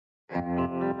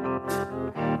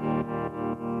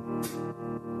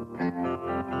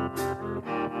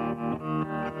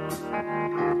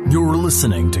You're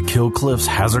listening to Kill Cliff's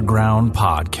Hazard Ground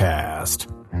podcast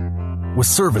with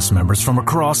service members from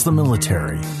across the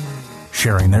military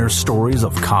sharing their stories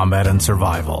of combat and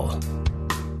survival.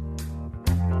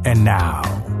 And now,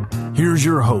 here's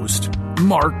your host,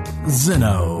 Mark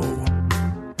Zinno.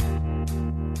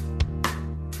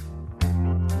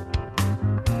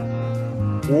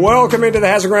 Welcome into the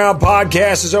Hazard Ground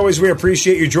podcast. As always, we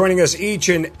appreciate you joining us each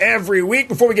and every week.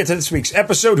 Before we get to this week's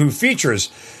episode, who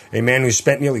features a man who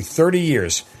spent nearly 30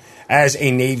 years as a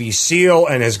Navy SEAL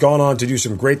and has gone on to do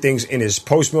some great things in his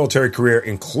post-military career,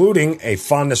 including a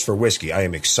fondness for whiskey. I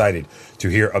am excited to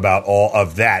hear about all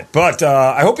of that. But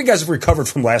I hope you guys have recovered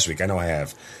from last week. I know I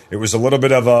have. It was a little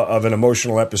bit of an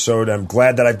emotional episode. I'm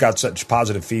glad that I've got such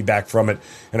positive feedback from it,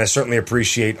 and I certainly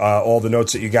appreciate all the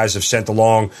notes that you guys have sent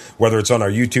along, whether it's on our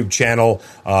YouTube channel,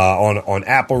 on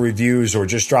Apple reviews, or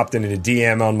just dropped into the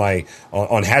DM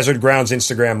on Hazard Ground's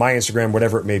Instagram, my Instagram,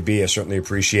 whatever it may be. I certainly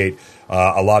appreciate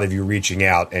a lot of you reaching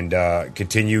out, and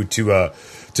continue to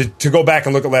go back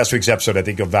and look at last week's episode. I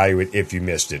think you'll value it if you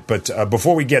missed it. But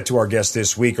before we get to our guest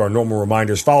this week, our normal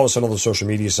reminders: follow us on all the social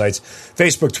media sites,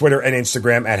 Facebook, Twitter, and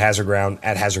Instagram at Hazard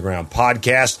Ground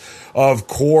Podcast. Of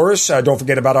course, don't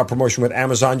forget about our promotion with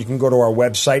Amazon. You can go to our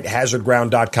website,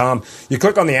 hazardground.com. You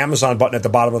click on the Amazon button at the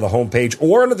bottom of the homepage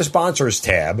or under the sponsors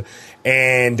tab,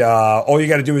 and all you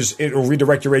got to do is it'll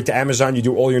redirect you right to Amazon. You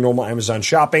do all your normal Amazon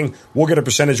shopping. We'll get a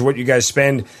percentage of what you guys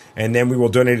spend, and then we will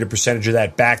donate a percentage of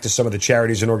that back to some of the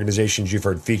charities and organizations you've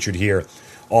heard featured here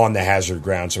on the Hazard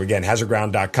Ground. So again,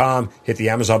 hazardground.com, hit the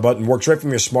Amazon button, works right from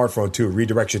your smartphone too. It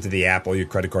redirects you to the app. All your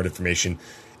credit card information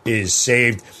is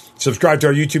saved. Subscribe to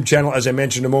our YouTube channel. As I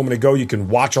mentioned a moment ago, you can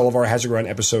watch all of our Hazard Ground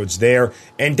episodes there,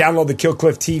 and download the Kill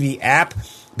Cliff TV app,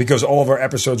 because all of our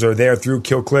episodes are there through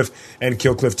Kill Cliff and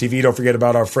Kill Cliff TV. Don't forget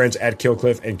about our friends at Kill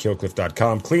Cliff and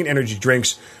KillCliff.com. Clean energy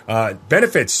drinks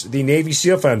benefits the Navy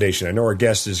SEAL Foundation. I know our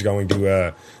guest is going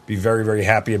to be very, very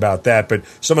happy about that. But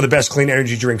some of the best clean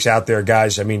energy drinks out there,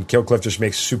 guys. I mean, Kill Cliff just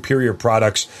makes superior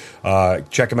products.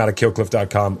 Check them out at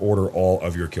KillCliff.com. Order all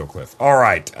of your Kill Cliff. All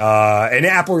right. And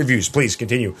Apple reviews, please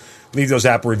continue. Leave those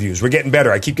Apple reviews. We're getting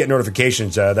better. I keep getting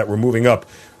notifications that we're moving up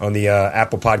on the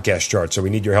Apple podcast chart. So we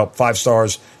need your help. 5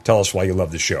 stars. Tell us why you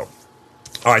love the show.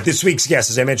 All right, this week's guest,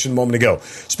 as I mentioned a moment ago,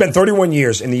 spent 31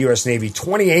 years in the U.S. Navy,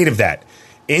 28 of that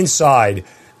inside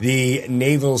the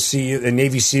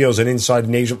Navy SEALs and inside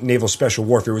Naval Special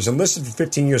Warfare. He was enlisted for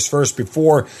 15 years first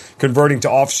before converting to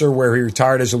officer, where he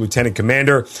retired as a lieutenant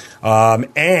commander.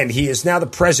 And he is now the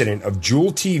president of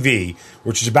Jewel TV,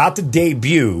 which is about to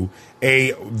debut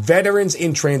a Veterans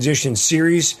in Transition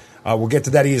series. We'll get to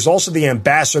that. He is also the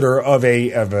ambassador of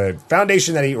a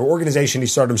foundation or organization he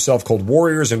started himself called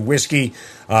Warriors and Whiskey.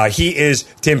 He is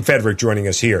Tim Fedrick, joining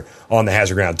us here on the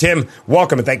Hazard Ground. Tim,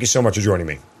 welcome, and thank you so much for joining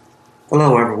me.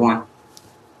 Hello, everyone.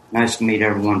 Nice to meet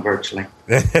everyone virtually.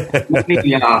 Let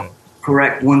me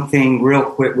correct one thing real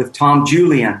quick with Tom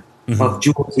Julian of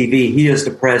Jewel TV. He is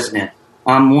the president.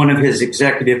 I'm one of his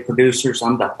executive producers.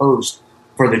 I'm the host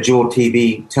for the Jewel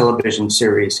TV television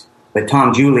series, but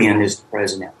Tom Julian is the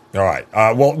president. All right.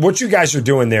 Well, what you guys are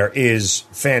doing there is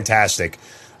fantastic.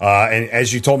 And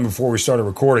as you told me before we started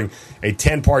recording, a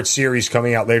 10-part series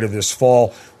coming out later this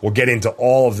fall. We'll get into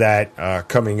all of that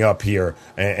coming up here.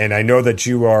 And I know that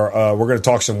you are we're going to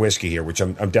talk some whiskey here, which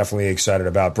I'm definitely excited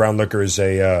about. Brown liquor is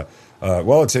you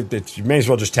may as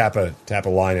well just tap a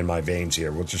line in my veins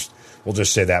here. We'll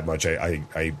just say that much.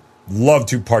 I love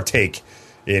to partake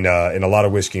in a lot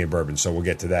of whiskey and bourbon, so we'll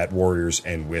get to that. Warriors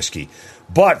and whiskey.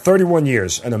 But 31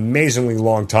 years, an amazingly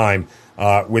long time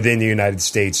within the United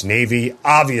States Navy.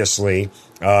 Obviously,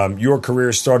 your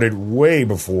career started way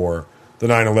before the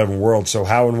 9/11 world, so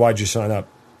how and why'd you sign up?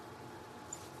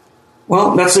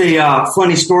 Well, that's a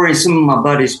funny story. Some of my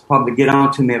buddies probably get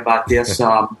on to me about this.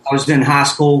 I was in high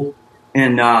school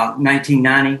in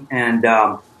 1990 and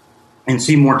in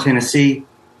Seymour, Tennessee.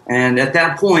 And at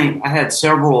that point, I had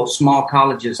several small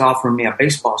colleges offer me a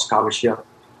baseball scholarship.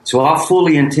 So I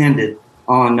fully intended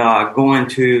on going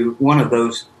to one of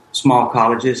those small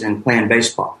colleges and playing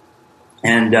baseball.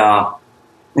 And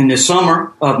in the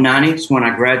summer of 90 is when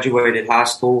I graduated high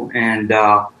school, and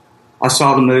I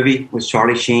saw the movie with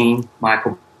Charlie Sheen,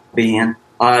 Michael Biehn,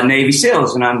 Navy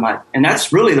SEALs. And I'm like, and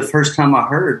that's really the first time I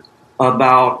heard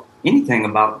about anything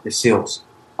about the SEALs.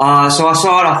 So I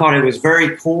saw it. I thought it was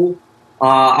very cool.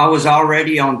 I was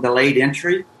already on delayed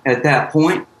entry at that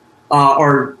point,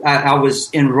 or I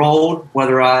was enrolled,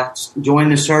 whether I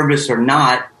joined the service or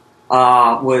not,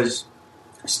 was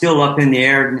still up in the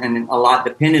air and a lot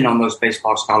dependent on those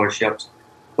baseball scholarships.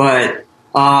 But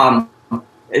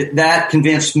that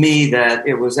convinced me that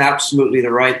it was absolutely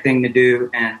the right thing to do.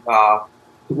 And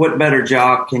what better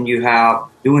job can you have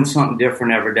doing something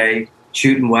different every day,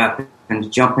 shooting weapons,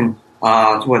 jumping,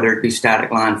 whether it be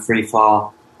static line, free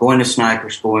fall, going to sniper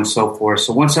school and so forth.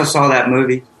 So once I saw that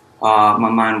movie, my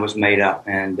mind was made up,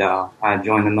 and I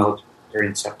joined the military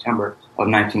in September of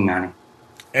 1990.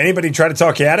 Anybody try to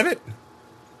talk you out of it?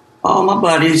 Oh, my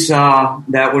buddies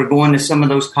that were going to some of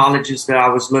those colleges that I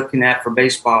was looking at for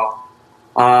baseball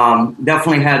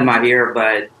definitely had my ear,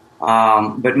 but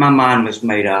my mind was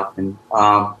made up, and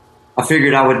I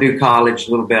figured I would do college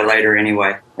a little bit later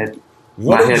anyway.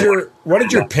 What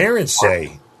did your parents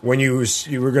say when you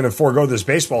were going to forego this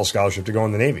baseball scholarship to go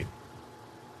in the Navy?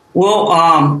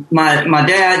 Well, my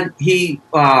dad, he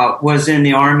was in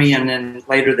the Army and then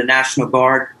later the National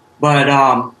Guard. But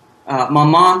my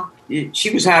mom,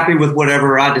 she was happy with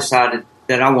whatever I decided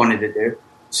that I wanted to do.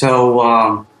 So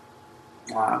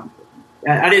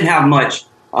I didn't have much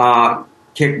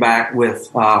kickback with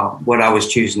what I was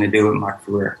choosing to do in my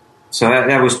career. So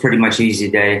that was pretty much easy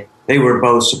day. They were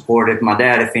both supportive. My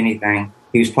dad, if anything,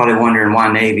 he was probably wondering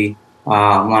why Navy,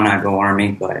 why not go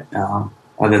Army. But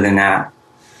other than that,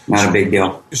 not a big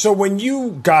deal. So when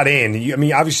you got in,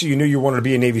 obviously you knew you wanted to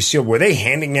be a Navy SEAL. Were they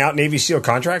handing out Navy SEAL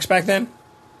contracts back then?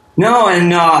 No,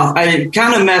 and I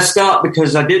kind of messed up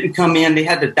because I didn't come in. They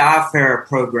had the DIFAR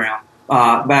program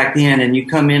back then, and you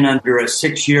come in under a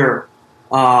 6-year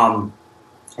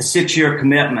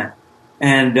commitment.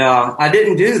 And I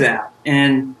didn't do that.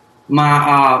 And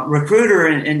my recruiter,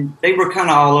 and they were kind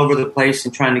of all over the place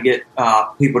and trying to get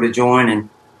people to join. And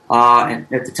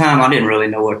at the time, I didn't really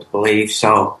know what to believe.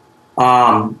 So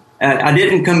I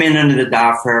didn't come in under the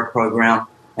DIFAR program.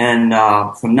 And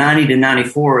from 90 to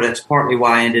 94, that's partly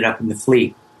why I ended up in the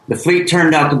fleet. The fleet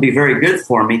turned out to be very good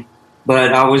for me,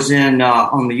 but I was on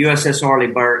the USS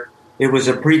Arleigh Burke. It was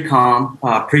a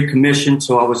pre-commissioned,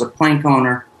 so I was a plank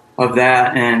owner of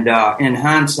that. And in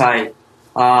hindsight,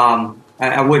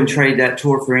 I wouldn't trade that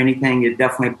tour for anything. It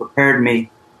definitely prepared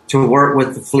me to work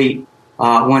with the fleet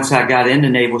once I got into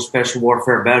Naval Special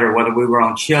Warfare better, whether we were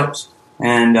on ships,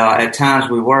 and at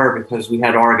times we were because we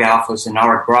had ARG Alphas and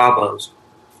ARG Bravos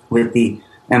with the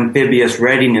amphibious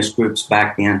readiness groups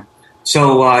back then.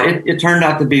 So it turned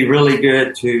out to be really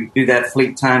good to do that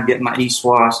fleet time, get my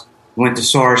ESWAS, went to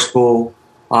SAR school,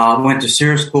 went to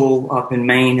SEER school up in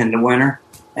Maine in the winter.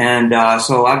 And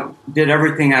so I did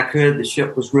everything I could. The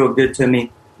ship was real good to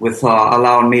me with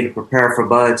allowing me to prepare for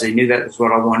BUDS. They knew that was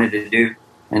what I wanted to do.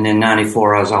 And in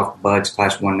 94, I was off the BUDS,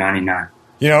 Class 199.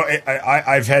 You know,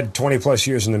 I've had 20-plus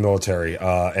years in the military,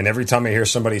 and every time I hear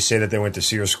somebody say that they went to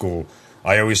SEER school,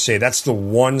 I always say that's the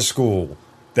one school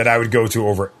that I would go to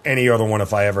over any other one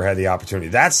if I ever had the opportunity.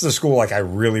 That's the school I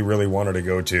really, really wanted to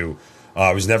go to.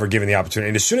 I was never given the opportunity.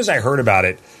 And as soon as I heard about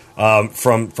it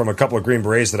from a couple of Green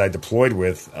Berets that I deployed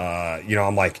with,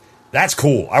 I'm like, that's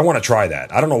cool. I want to try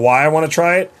that. I don't know why I want to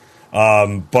try it,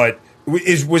 but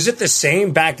was it the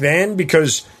same back then?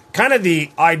 Because kind of the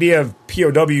idea of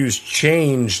POWs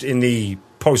changed in the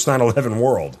post 9/11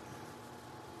 world.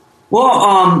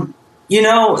 Well,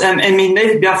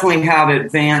 they definitely have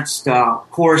advanced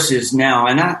courses now,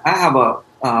 and I have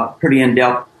a pretty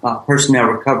in-depth personnel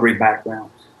recovery background.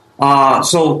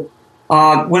 So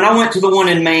when I went to the one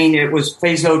in Maine, it was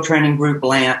Phase O Training Group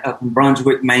Lant up in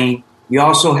Brunswick, Maine. You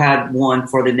also had one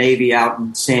for the Navy out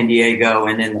in San Diego,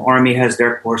 and then the Army has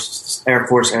their courses, Air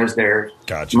Force has theirs,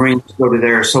 Gotcha. Marines go to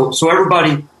theirs. So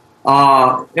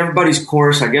everybody's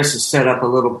course, I guess, is set up a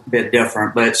little bit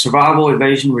different. But survival,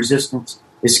 evasion, resistance,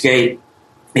 escape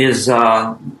is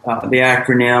the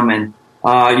acronym, and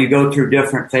you go through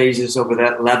different phases over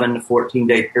that 11 to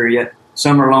 14-day period.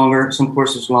 Some are longer, some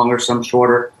courses longer, some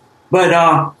shorter. But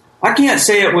I can't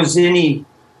say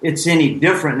it's any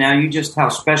different now. You just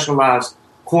have specialized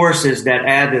courses that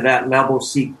add to that level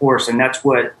C course, and that's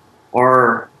what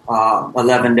our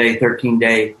 11-day,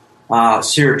 13-day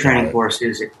SEER training course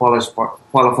is. It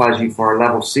qualifies you for a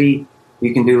level C.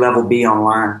 You can do level B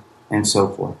online and so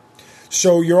forth.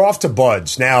 So you're off to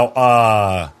BUDS now.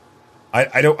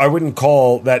 I wouldn't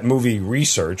call that movie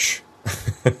research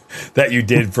that you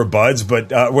did for BUDS,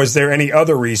 but was there any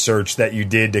other research that you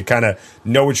did to kind of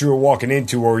know what you were walking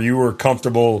into, or you were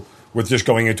comfortable with just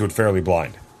going into it fairly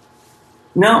blind?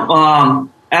 No,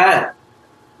 I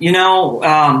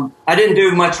didn't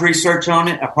do much research on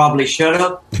it. I probably should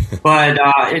have, but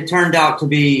it turned out to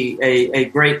be a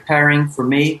great pairing for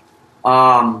me.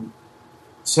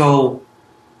 So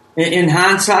in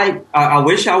hindsight, I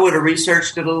wish I would have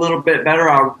researched it a little bit better.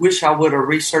 I wish I would have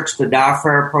researched the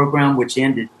DIFAR program, which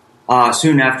ended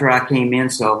soon after I came in.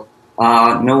 So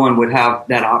no one would have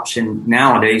that option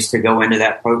nowadays to go into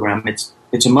that program.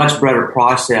 It's a much better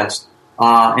process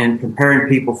in preparing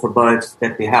people for buds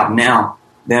that they have now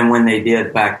than when they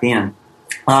did back then.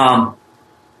 And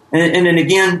then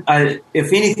again,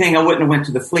 if anything, I wouldn't have went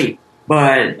to the fleet.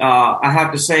 But I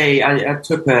have to say I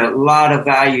took a lot of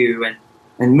value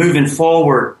and moving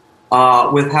forward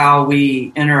with how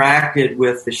we interacted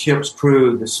with the ship's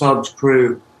crew, the sub's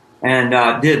crew,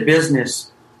 and did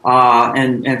business.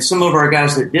 And some of our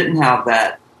guys that didn't have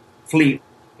that fleet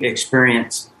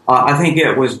experience, I think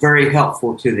it was very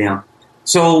helpful to them.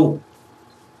 So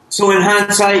in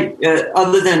hindsight,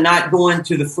 other than not going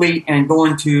to the fleet and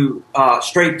going to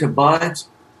straight to buds,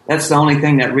 that's the only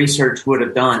thing that research would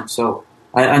have done. So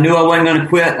I knew I wasn't going to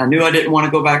quit. I knew I didn't want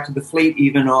to go back to the fleet,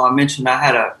 even though I mentioned I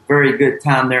had a very good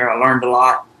time there. I learned a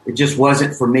lot. It just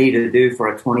wasn't for me to do for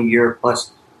a 20-year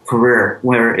plus career,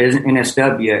 where in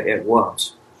NSW it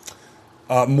was.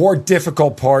 More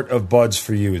difficult part of buds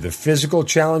for you, the physical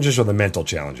challenges or the mental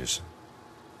challenges?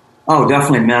 Oh,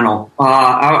 definitely mental.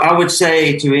 I would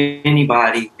say to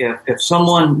anybody, if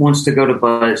someone wants to go to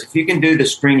buds, if you can do the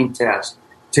screening test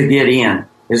to get in,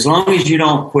 as long as you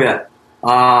don't quit,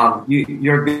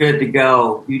 you're good to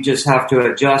go. You just have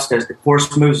to adjust as the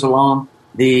course moves along.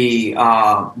 The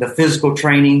physical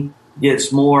training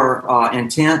gets more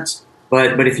intense,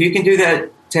 but if you can do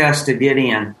that test to get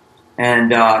in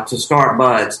and to start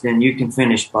buds, then you can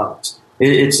finish buds.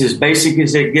 It's as basic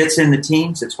as it gets in the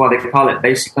teams. That's why they call it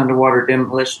basic underwater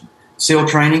demolition SEAL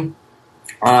training.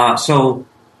 So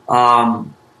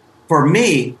for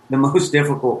me, the most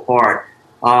difficult part,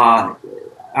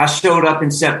 I showed up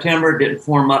in September, didn't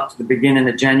form up to the beginning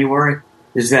of January,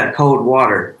 is that cold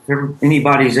water. If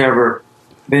anybody's ever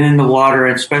been in the water,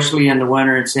 especially in the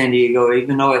winter in San Diego,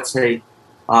 even though it's a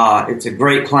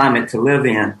great climate to live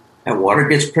in, that water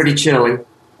gets pretty chilly.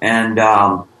 And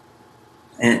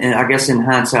I guess in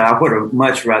hindsight, I would have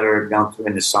much rather have gone through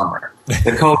in the summer.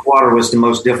 The cold water was the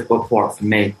most difficult part for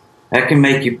me. That can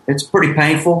make you, it's pretty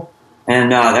painful,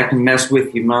 and that can mess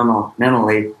with you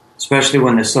mentally, especially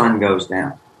when the sun goes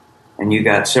down. And you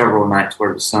got several nights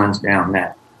where the sun's down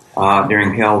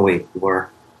during Hell Week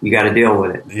where you got to deal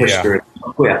with it. Push through it.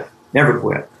 Don't quit. Never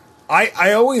quit.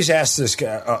 I always ask this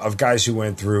of guys who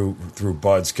went through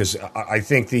buds, because I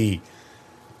think the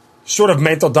sort of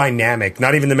mental dynamic,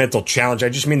 not even the mental challenge, I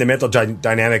just mean the mental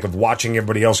dynamic of watching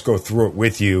everybody else go through it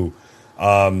with you,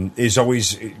 is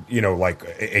always, like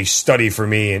a study for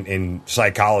me in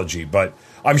psychology. But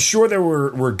I'm sure there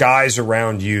were guys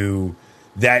around you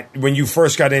that when you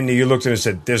first got in, you looked at it and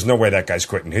said, there's no way that guy's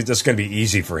quitting. This is going to be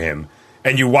easy for him.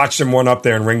 And you watched him run up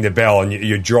there and ring the bell, and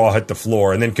your jaw hit the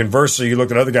floor. And then conversely, you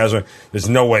looked at other guys and there's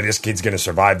no way this kid's going to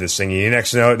survive this thing. And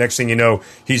next thing you know,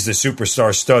 he's the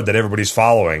superstar stud that everybody's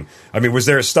following. I mean, was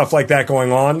there stuff like that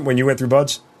going on when you went through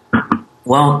buds?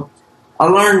 Well, I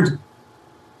learned,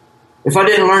 if I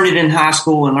didn't learn it in high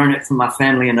school and learn it from my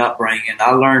family and upbringing,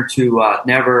 I learned to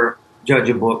never judge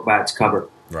a book by its cover.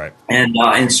 Right. And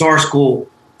in SAR school,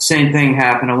 same thing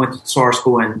happened. I went to SAR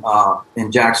school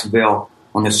in Jacksonville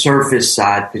on the surface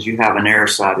side, because you have an air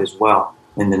side as well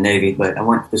in the Navy. But I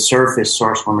went to the surface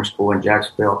SAR swimmer school in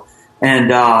Jacksonville. And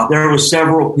there were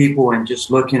several people, and just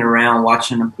looking around,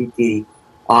 watching them PT,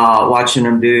 watching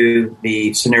them do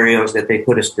the scenarios that they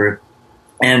put us through.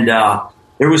 And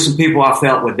there were some people I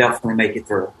felt would definitely make it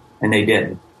through, and they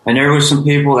didn't. And there were some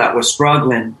people that were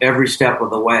struggling every step of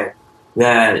the way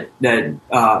that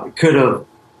could have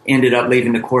ended up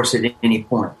leaving the course at any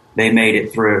point. They made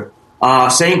it through.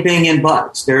 Same thing in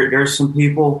buds. There's some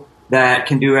people that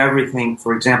can do everything,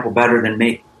 for example, better than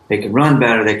me. They can run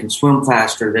better. They can swim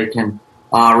faster. They can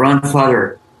run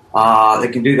further. They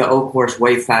can do the O course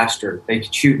way faster. They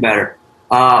can shoot better.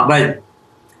 But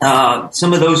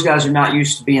some of those guys are not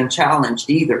used to being challenged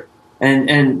either.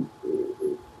 And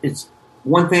it's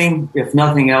one thing, if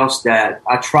nothing else, that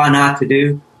I try not to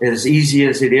do, as easy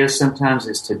as it is sometimes,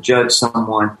 is to judge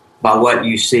someone by what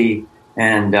you see,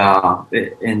 and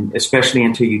especially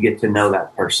until you get to know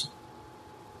that person.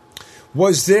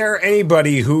 Was there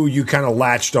anybody who you kind of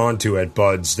latched onto at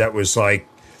Buds that was like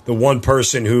the one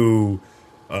person who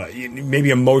maybe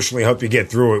emotionally helped you get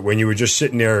through it when you were just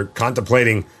sitting there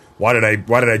contemplating, why did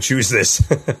I choose this?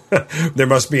 There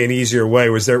must be an easier way.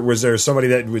 Was there somebody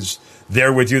that was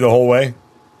there with you the whole way?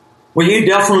 Well, you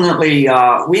definitely,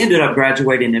 we ended up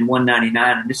graduating in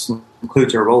 199, and this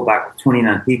includes our rollback of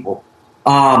 29 people.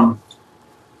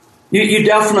 You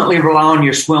definitely rely on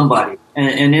your swim buddy.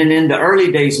 And in the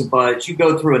early days of Buds, you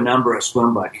go through a number of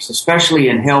swim buddies, especially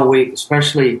in Hell Week,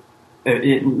 especially, at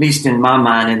least in my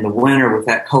mind, in the winter with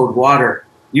that cold water.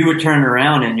 You would turn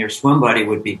around and your swim buddy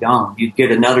would be gone. You'd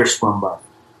get another swim buddy.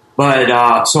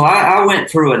 But so I went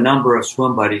through a number of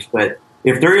swim buddies. But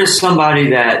if there is somebody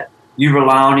that you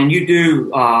rely on, and you do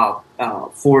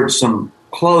forge some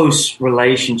close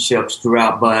relationships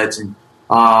throughout buds, and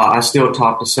I still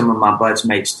talk to some of my buds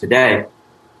mates today.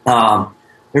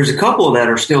 There's a couple that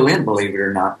are still in, believe it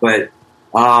or not. But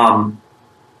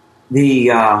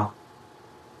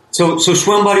so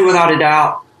swim buddy without a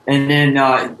doubt, and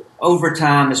then over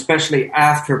time, especially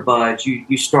after buds,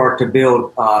 you start to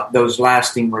build those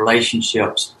lasting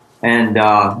relationships. And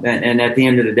at the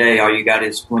end of the day, all you got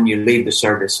is when you leave the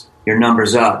service, your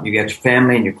number's up. You got your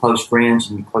family and your close friends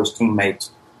and your close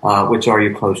teammates, which are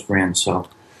your close friends. So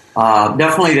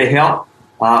definitely they help.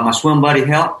 My swim buddy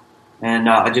helped, and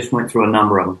I just went through a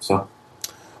number of them. So.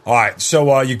 All right.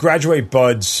 So you graduate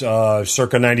buds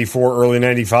circa 94, early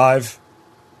 95?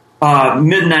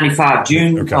 Mid 95,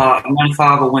 June Okay. 95.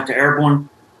 I went to airborne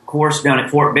course down at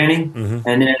Fort Benning,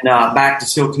 and then back to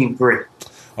SEAL Team 3.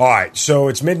 All right. So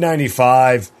it's mid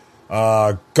 95.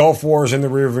 Gulf War's in the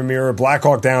rearview mirror. Black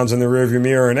Hawk Down's in the rearview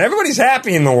mirror, and everybody's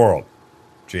happy in the world.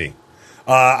 Gee,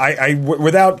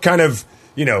 without kind of,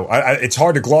 it's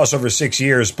hard to gloss over 6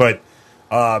 years, but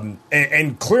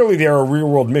and clearly there are real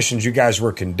world missions you guys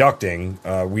were conducting.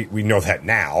 We know that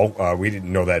now. We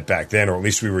didn't know that back then, or at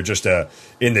least we were just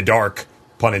in the dark,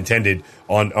 pun intended,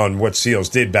 on what SEALs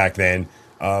did back then.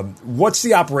 What's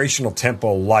the operational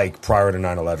tempo like prior to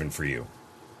 9/11 for you?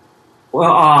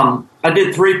 Well, I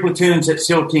did 3 platoons at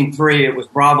SEAL Team 3. It was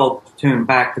Bravo platoon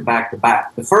back to back to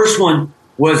back. The first one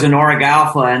was an Org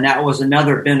Alpha, and that was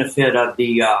another benefit of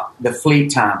the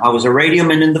fleet time. I was a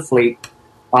radioman in the fleet,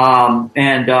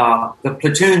 and the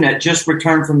platoon that just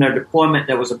returned from their deployment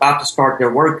that was about to start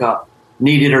their workup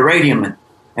needed a radioman.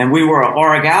 And we were an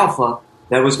Org Alpha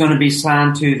that was going to be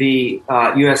signed to the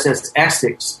USS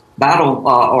Essex battle,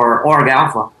 or Org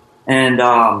Alpha. And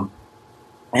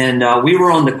we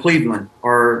were on the Cleveland.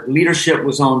 Our leadership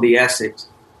was on the Essex.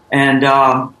 And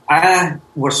I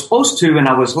was supposed to, and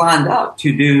I was lined up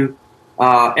to do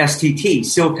STT,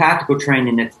 SEAL Tactical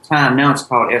Training at the time. Now it's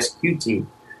called SQT.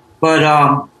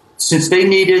 But since they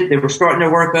were starting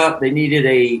their work up, they needed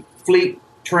a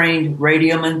fleet-trained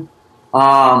radioman,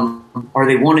 or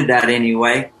they wanted that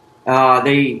anyway.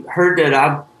 They heard that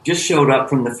I just showed up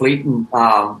from the fleet and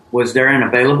was there and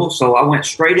available. So I went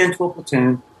straight into a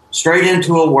platoon, straight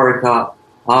into a workup.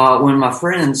 When my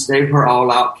friends, they were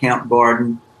all out camp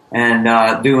guarding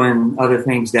and doing other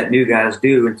things that new guys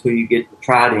do until you get to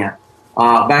Trident.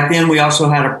 Back then, we also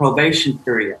had a probation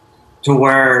period to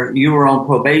where you were on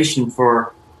probation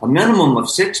for a minimum of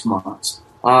 6 months,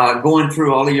 going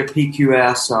through all of your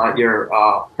PQS, your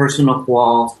personal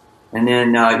quals, and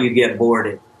then you get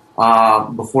boarded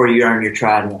before you earn your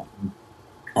Trident.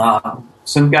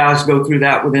 Some guys go through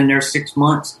that within their 6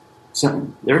 months. So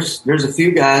there's a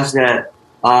few guys that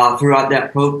throughout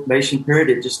that probation period,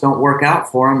 it just don't work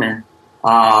out for them,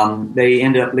 and they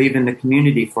end up leaving the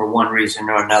community for one reason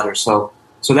or another.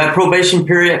 So that probation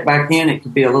period back then, it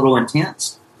could be a little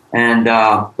intense. And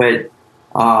but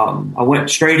I went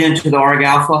straight into the Org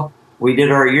Alpha. We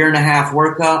did our 1.5 year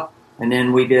workup, and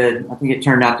then we did, I think it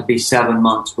turned out to be 7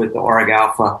 months with the Org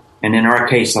Alpha, and in our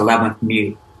case, 11th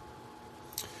Mute.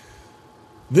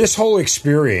 This whole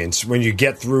experience, when you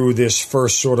get through this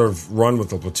first sort of run with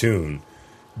the platoon,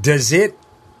 does it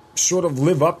sort of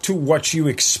live up to what you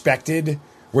expected,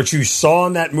 what you saw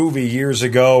in that movie years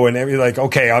ago, and you're like,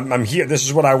 okay, I'm here. This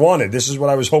is what I wanted. This is what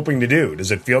I was hoping to do.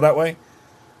 Does it feel that way?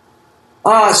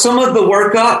 Some of the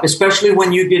workup, especially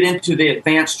when you get into the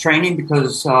advanced training,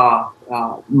 because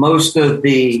most of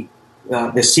the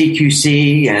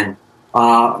CQC and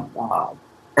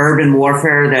urban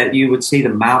warfare that you would see, the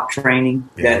MOUT training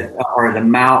or the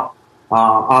MOUT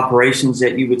operations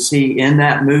that you would see in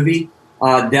that movie,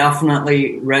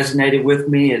 definitely resonated with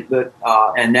me.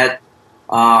 And that,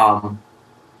 other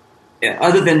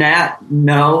than that,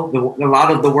 no, a lot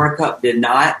of the workup did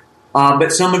not.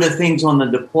 But some of the things on the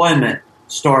deployment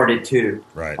started to.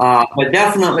 Right. But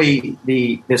definitely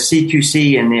the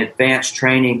CQC and the advanced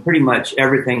training, pretty much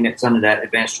everything that's under that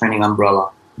advanced training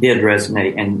umbrella did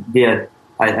resonate, and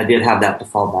I did have that to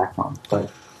fall back on.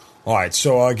 But. All right.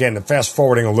 So, again, fast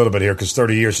forwarding a little bit here, because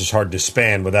 30 years is hard to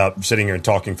span without sitting here and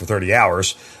talking for 30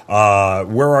 hours.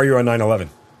 Where are you on 9/11?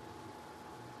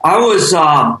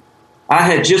 I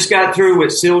had just got through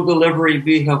with SEAL Delivery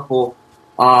Vehicle,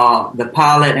 the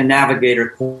pilot and navigator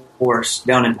course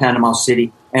down in Panama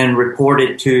City, and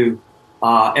reported to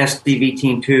SDV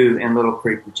Team 2 in Little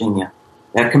Creek, Virginia.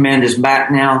 That command is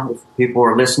back now, if people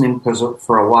are listening, because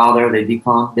for a while there they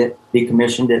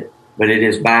decommissioned it, but it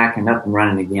is back and up and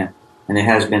running again, and it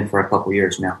has been for a couple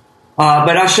years now.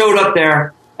 But I showed up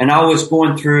there, and I was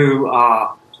going through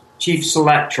Chief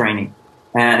Select training.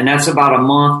 And that's about a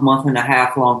month and a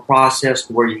half long process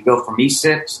where you go from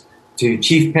E6 to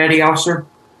Chief Petty Officer.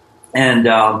 And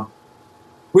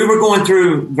we were going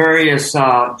through various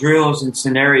drills and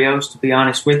scenarios, to be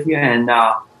honest with you. And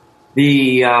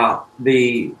the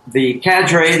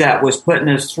cadre that was putting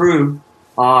us through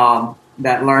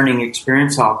that learning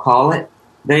experience, I'll call it,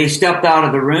 they stepped out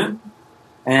of the room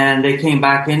and they came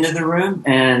back into the room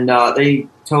and they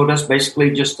told us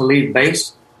basically just to leave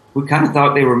base. We kind of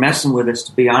thought they were messing with us,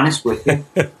 to be honest with you.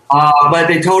 But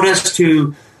they told us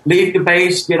to leave the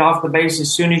base, get off the base as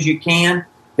soon as you can.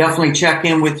 Definitely check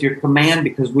in with your command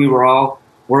because we were all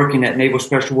working at Naval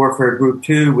Special Warfare Group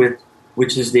 2,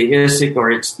 which is the ISIC, or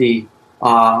it's the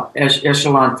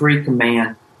Echelon 3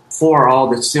 command for all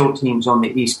the SEAL teams on the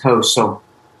East Coast. So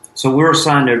we were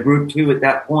assigned to Group 2 at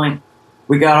that point.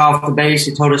 We got off the base.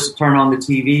 They told us to turn on the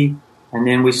TV. And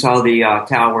then we saw the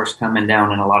towers coming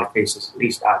down in a lot of cases, at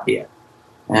least I did.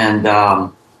 And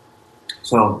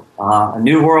so a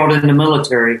new world in the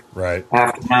military right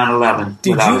after 9/11.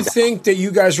 Did you think that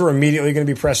you guys were immediately going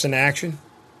to be pressed into action?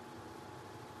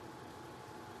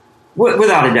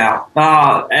 Without a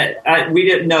doubt. We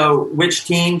didn't know which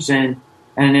teams, and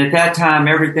at that time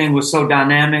everything was so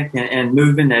dynamic and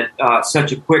moving at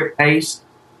such a quick pace.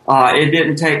 It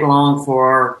didn't take long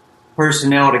for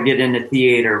personnel to get into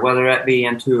theater, whether that be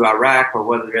into Iraq or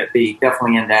whether it be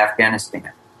definitely into Afghanistan.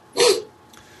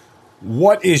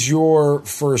 What is your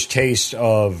first taste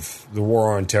of the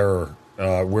War on Terror?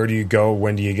 Where do you go?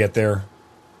 When do you get there?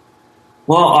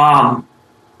 Well,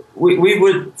 we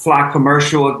would fly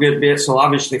commercial a good bit, so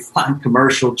obviously flying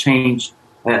commercial changed,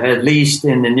 at least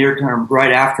in the near term,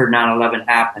 right after 9/11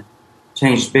 happened,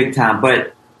 changed big time.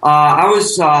 But I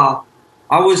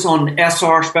was on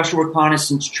SR, Special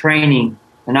Reconnaissance Training,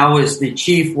 and I was the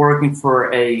chief working for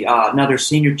another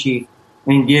senior chief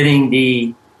in getting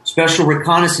the Special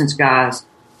Reconnaissance guys,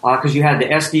 because you had the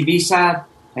SDV side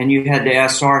and you had the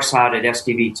SR side at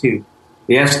SDV-2.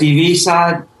 The SDV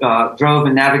side drove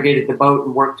and navigated the boat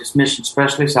and worked as mission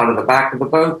specialists out of the back of the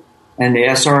boat, and the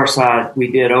SR side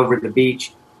we did over the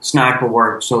beach sniper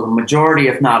work. So the majority,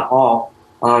 if not all,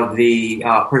 of the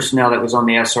personnel that was on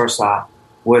the SR side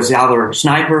was either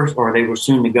snipers or they were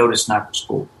soon to go to sniper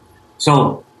school.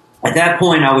 So at that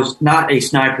point, I was not a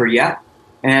sniper yet,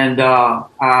 and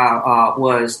I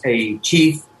was a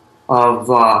chief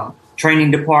of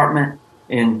training department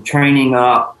in training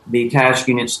up the task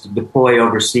units to deploy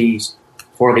overseas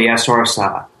for the SR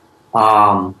side.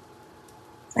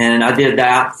 And I did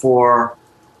that for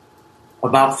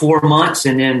about 4 months,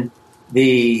 and then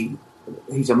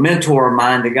he's a mentor of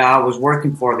mine, the guy I was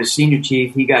working for, the senior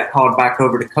chief, he got called back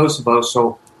over to Kosovo,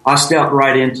 so I stepped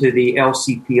right into the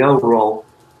LCPO role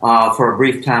for a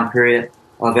brief time period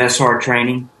of SR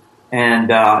training, and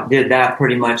did that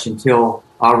pretty much until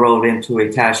I rolled into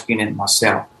a task unit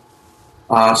myself.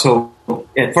 So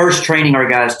at first, training our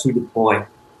guys to deploy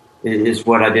is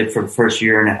what I did for the first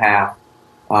year and a half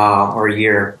or a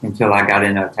year until I got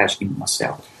into a task unit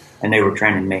myself, and they were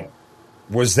training me.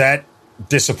 Was that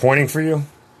disappointing for you?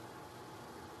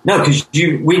 No, because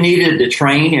we needed to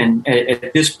train, and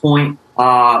at this point,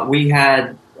 we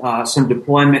had some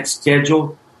deployments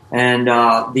scheduled, and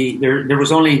there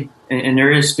was only, and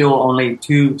there is still only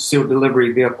 2 SEAL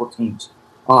delivery vehicle teams,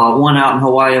 one out in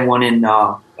Hawaii and one in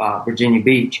Virginia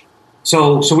Beach.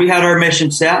 So we had our mission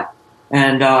set,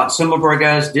 and some of our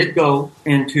guys did go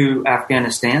into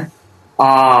Afghanistan.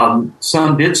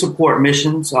 Some did support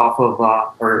missions off of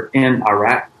or in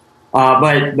Iraq.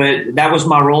 But that was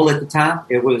my role at the time.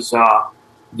 It was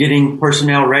getting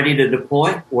personnel ready to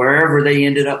deploy wherever they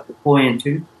ended up deploying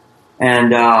to.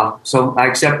 And so I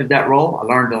accepted that role. I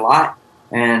learned a lot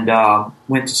and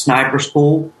went to sniper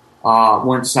school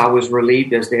once I was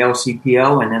relieved as the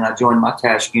LCPO, and then I joined my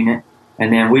task unit.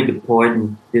 And then we deployed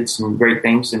and did some great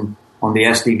things on the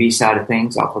SDV side of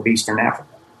things off of Eastern Africa.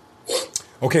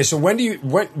 Okay, so when do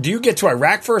you get to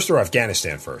Iraq first or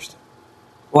Afghanistan first?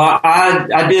 Well,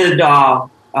 I did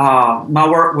my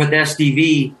work with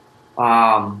SDV,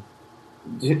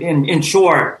 in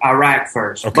short, Iraq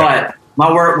first. Okay. But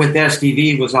my work with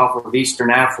SDV was off of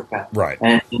Eastern Africa. Right.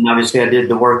 And obviously I did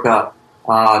the work up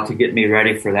to get me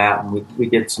ready for that. And we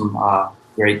did some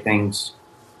great things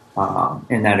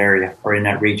in that area or in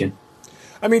that region.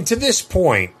 I mean, to this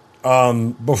point,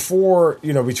 before,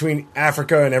 between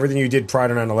Africa and everything you did prior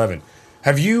to 9/11,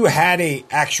 have you had a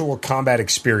actual combat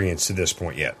experience to this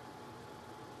point yet?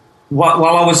 While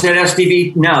I was at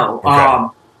SDV, no. Okay.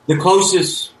 The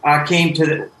closest I came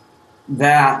to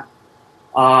that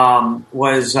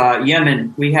was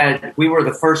Yemen. We were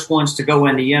the first ones to go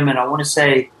into Yemen. I want to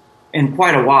say in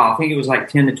quite a while. I think it was like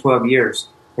 10 to 12 years.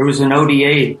 there was an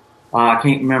ODA. I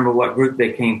can't remember what group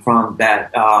they came from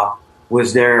that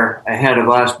was there ahead of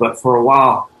us, but for a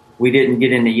while we didn't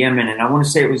get into Yemen. And I want to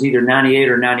say it was either 98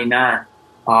 or 99.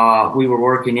 We were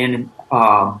working in,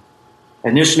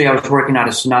 initially I was working out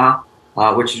of Sanaa,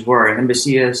 which is where our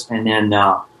embassy is, and then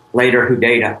later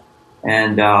Hudaydah.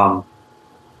 And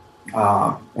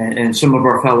some of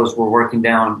our fellows were working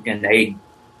down in Aden.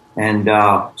 And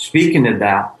speaking of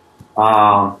that,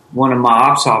 one of my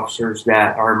ops officer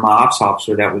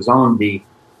that was on the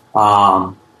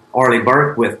Arleigh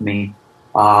Burke with me,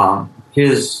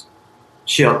 his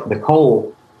ship, the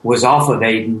Cole, was off of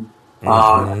Aden.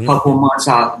 A couple months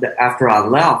after I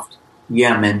left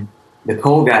Yemen, the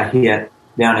Cole got hit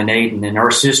down in Aden, and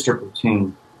our sister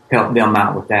platoon helped them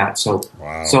out with that. So,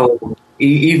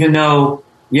 even though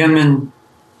Yemen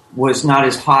was not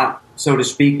as hot, so to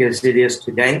speak, as it is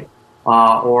today,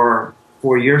 or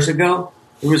 4 years ago,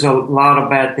 there was a lot of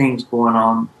bad things going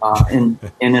on in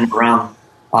and around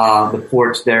the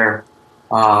ports there,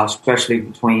 especially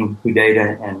between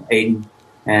Hudaydah and Aden.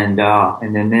 And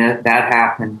then that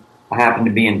happened. I happened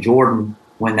to be in Jordan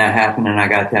when that happened, and I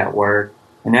got that word.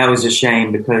 And that was a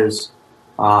shame because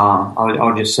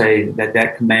I'll just say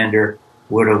that commander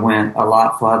would have went a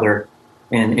lot further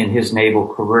in his naval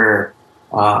career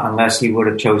unless he would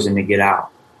have chosen to get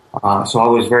out. So I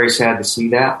was very sad to see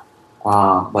that,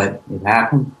 but it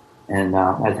happened, and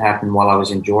that happened while I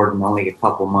was in Jordan, only a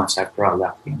couple months after I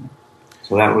left Yemen.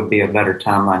 So that would be a better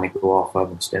timeline to go off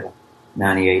of instead of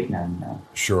 98, 99.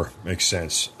 Sure, makes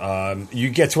sense. You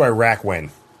get to Iraq when?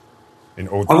 I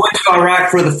went to Iraq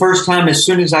for the first time as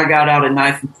soon as I got out of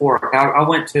Knife and Fork. I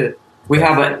went to. We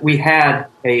had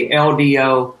a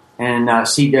LDO and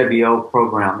CWO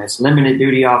program. It's Limited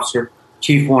Duty Officer,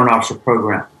 Chief Warrant Officer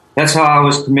program. That's how I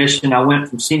was commissioned. I went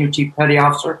from Senior Chief Petty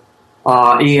Officer,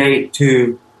 E8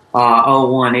 to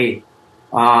 01E.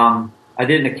 I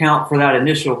didn't account for that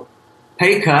initial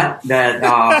pay cut that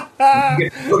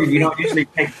you don't usually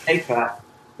take a pay cut,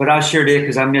 but I sure did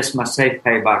because I missed my safe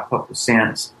pay by a couple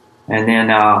cents. And then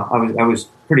I was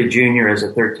pretty junior as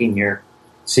a 13-year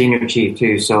senior chief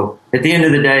too. So at the end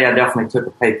of the day, I definitely took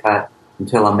a pay cut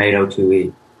until I made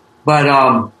 02E.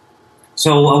 But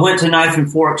so I went to Knife and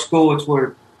Fork School.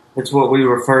 It's what we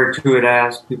refer to it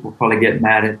as. People probably get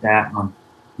mad at that when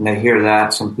they hear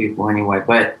that. Some people anyway.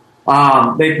 But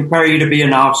they prepare you to be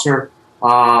an officer.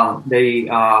 They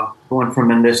going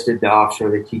from enlisted to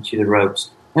officer. They teach you the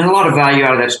ropes and a lot of value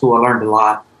out of that school. I learned a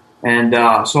lot. And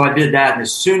so I did that. And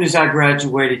as soon as I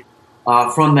graduated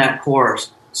from that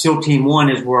course, SEAL Team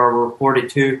 1 is where I reported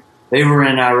to. They were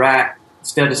in Iraq.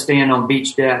 Instead of staying on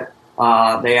beach deck,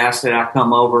 they asked that I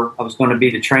come over. I was going to be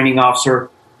the training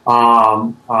officer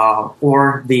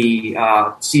or the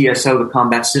CSO, the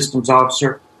Combat Systems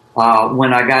Officer,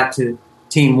 when I got to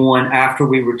Team 1 after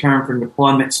we returned from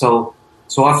deployment. So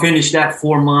I finished that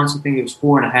 4 months. I think it was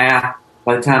 4.5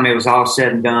 by the time it was all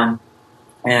said and done.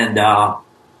 And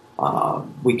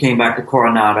we came back to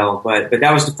Coronado, but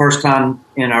that was the first time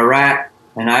in Iraq,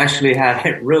 and I actually had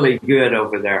it really good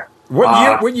over there.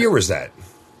 What year was that?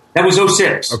 That was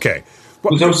 06. Okay.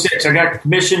 It was 06. I got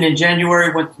commissioned in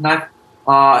January, went to the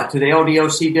LDO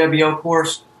CWO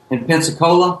course in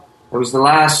Pensacola. It was the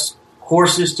last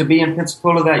courses to be in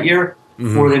Pensacola that year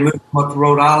before they moved up to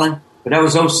Rhode Island. But that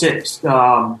was 06.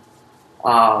 By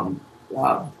the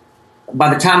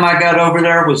time I got over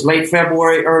there, it was late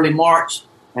February, early March.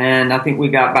 And I think we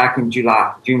got back in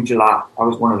June, July. I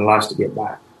was one of the last to get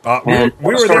back. We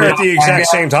were there at the exact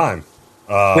same time.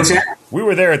 What's that? We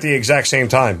were there at the exact same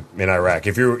time in Iraq.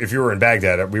 If you were in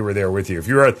Baghdad, we were there with you. If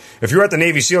you were at the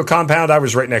Navy SEAL compound, I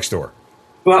was right next door.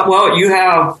 Well, you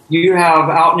have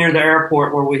out near the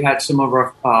airport where we had some of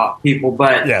our people,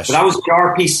 but yes. But I was at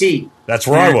RPC. That's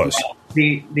where I was.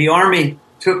 The Army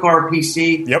took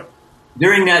RPC. Yep.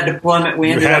 During that deployment,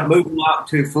 we ended up moving out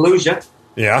to Fallujah.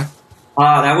 Yeah.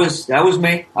 That was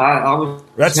me. I was.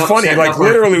 That's funny. Like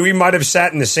literally, we might have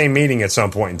sat in the same meeting at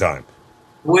some point in time.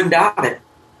 Wouldn't doubt it.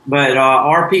 But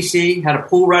RPC had a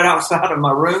pool right outside of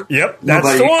my room. Yep,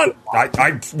 that's the one.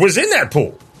 I was in that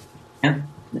pool. Yeah.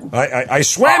 I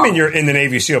swam in the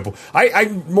Navy SEAL pool. I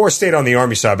more stayed on the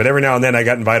Army side, but every now and then I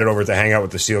got invited over to hang out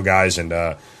with the SEAL guys and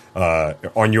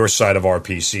on your side of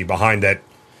RPC behind that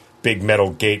big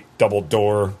metal gate, double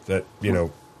door that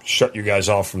shut you guys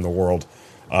off from the world.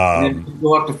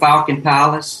 Go up to Falcon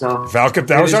Palace. Falcon,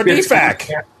 that was our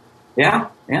DFAC. Yeah.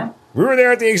 We were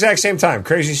there at the exact same time.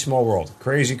 Crazy small world.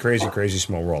 Crazy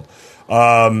small world.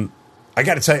 I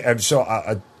got to tell you,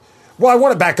 I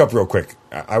want to back up real quick.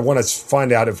 I want to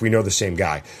find out if we know the same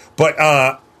guy. But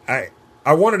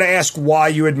I wanted to ask why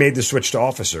you had made the switch to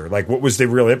officer. Like, what was the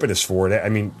real impetus for it? I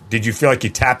mean, did you feel like you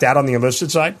tapped out on the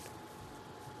enlisted side?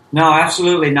 No,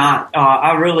 absolutely not.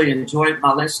 I really enjoyed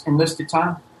my enlisted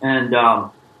time, and I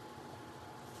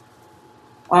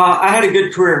had a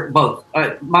good career, both.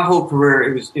 My whole career,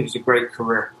 it was a great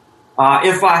career.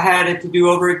 If I had it to do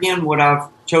over again, would I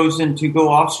have chosen to go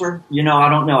officer? I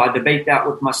don't know. I debate that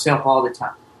with myself all the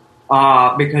time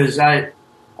because I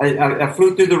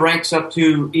flew through the ranks up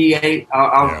to E8.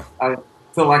 I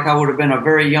feel like I would have been a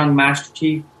very young Master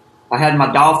Chief. I had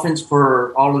my Dolphins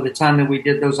for all of the time that we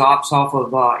did those ops off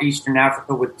of Eastern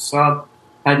Africa with the sub.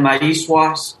 Had my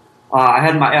ESWAS. I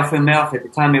had my FMF. At the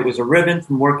time, it was a ribbon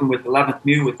from working with 11th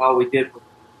MEU with all we did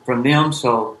from them.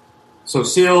 So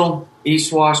SEAL,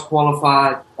 ESWAS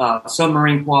qualified,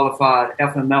 submarine qualified,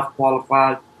 FMF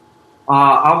qualified.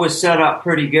 I was set up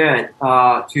pretty good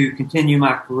to continue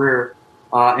my career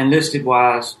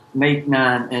enlisted-wise, make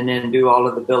 9, and then do all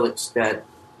of the billets that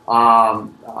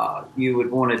you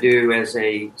would want to do as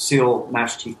a SEAL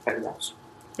Master Chief Petty Officer.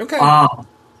 Okay.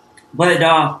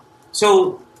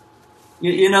 So,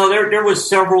 there was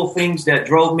several things that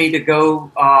drove me to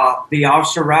go the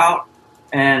officer route,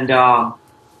 and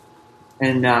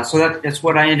so that's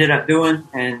what I ended up doing,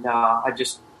 and I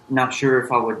just not sure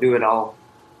if I would do it all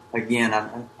again. I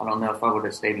don't know if I would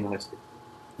have stayed enlisted.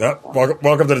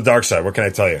 Welcome to the dark side. What can I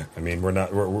tell you? I mean,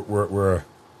 we're a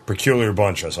peculiar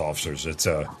bunch as officers. It's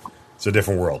a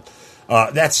different world.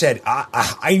 That said,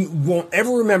 I won't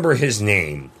ever remember his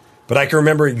name, but I can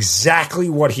remember exactly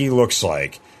what he looks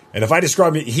like. And if I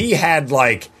describe it, he had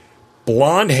like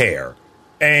blonde hair,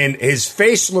 and his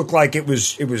face looked like it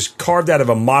was carved out of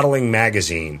a modeling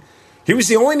magazine. He was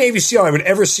the only Navy SEAL I would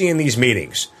ever see in these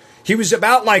meetings. He was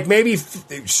about like maybe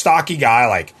stocky guy,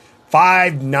 like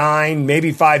 5'9",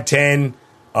 maybe 5'10".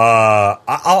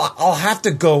 I'll have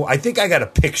to go. I think I got a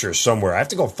picture somewhere. I have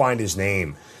to go find his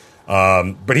name.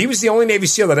 But he was the only Navy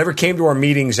SEAL that ever came to our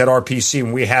meetings at RPC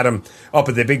when we had him up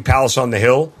at the big palace on the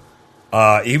hill.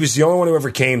 He was the only one who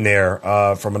ever came there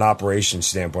from an operations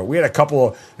standpoint. We had a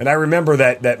couple, and I remember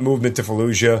that movement to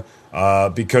Fallujah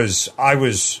because I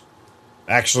was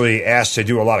actually asked to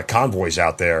do a lot of convoys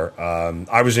out there.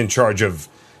 I was in charge of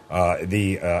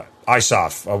the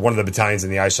ISOF, one of the battalions in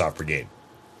the ISOF brigade,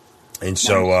 and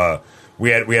so we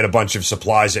had a bunch of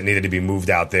supplies that needed to be moved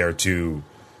out there to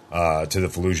the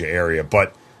Fallujah area,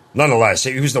 but. Nonetheless,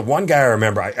 he was the one guy I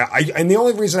remember. And the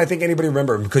only reason I think anybody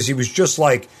remembered him because he was just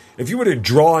like, if you were to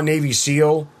draw a Navy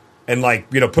SEAL and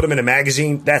put him in a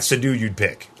magazine, that's the dude you'd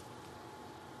pick.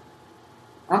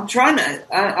 I'm drawing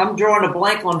a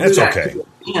blank on who that's that okay. could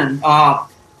have been.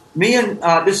 Me and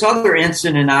this other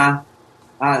ensign and I'll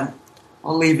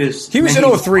leave his. He was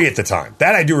in 03 at the time.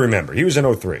 That I do remember. He was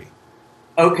in 03.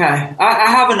 Okay,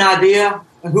 I have an idea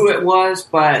who it was,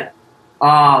 but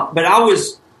I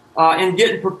was. And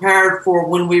getting prepared for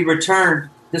when we returned,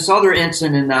 this other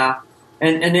ensign and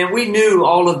then we knew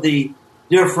all of the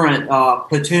different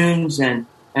platoons and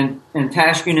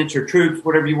task units or troops,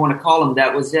 whatever you want to call them,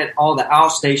 that was at all the OWL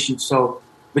stations. So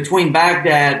between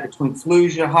Baghdad, between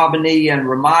Fallujah, Habbaniyah, and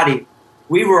Ramadi,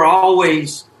 we were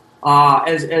always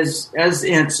as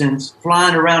ensigns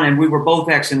flying around, and we were both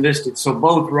ex-enlisted, so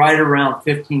both right around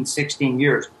 15, 16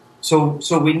 years. So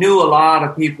we knew a lot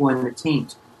of people in the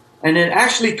teams. And it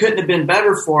actually couldn't have been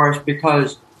better for us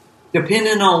because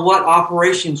depending on what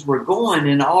operations were going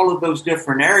in all of those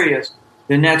different areas,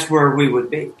 then that's where we would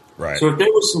be. Right. So if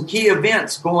there was some key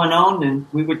events going on, then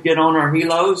we would get on our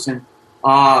helos and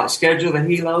schedule the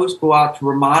helos, go out to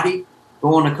Ramadi,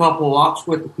 go on a couple of ops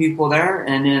with the people there,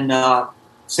 and then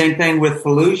same thing with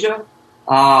Fallujah.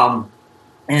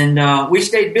 And we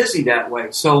stayed busy that way.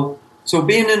 So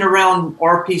being in around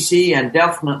RPC, and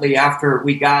definitely after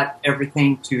we got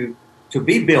everything to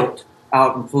be built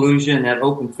out in Fallujah and that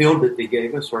open field that they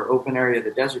gave us, or open area of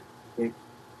the desert,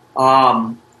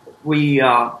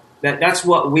 that's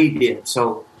what we did.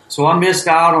 So I missed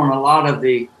out on a lot of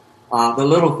the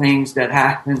little things that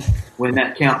happened when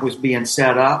that camp was being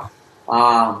set up.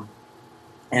 But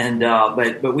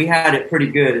we had it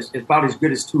pretty good. It's about as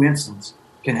good as two ensigns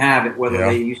can have it, whether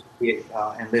they used to be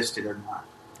enlisted or not.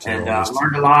 And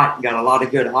learned a lot, got a lot of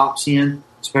good ops in,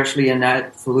 especially in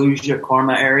that Fallujah,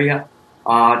 Karma area.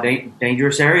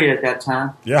 Dangerous area at that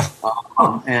time. Yeah.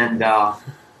 But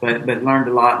learned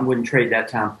a lot and wouldn't trade that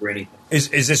time for anything.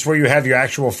 Is this where you have your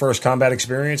actual first combat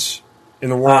experience in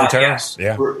the War on Terror? Yes.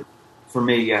 Yeah. For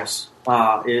me, yes.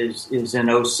 Is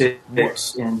in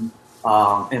 06 in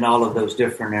all of those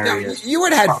different areas. Now, you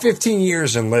had 15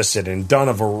 years enlisted and done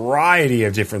a variety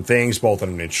of different things, both in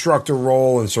an instructor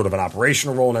role and sort of an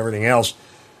operational role and everything else.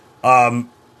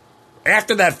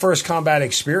 after that first combat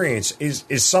experience,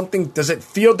 is something, does it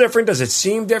feel different? Does it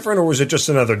seem different, or was it just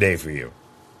another day for you?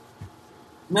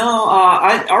 No,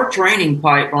 our training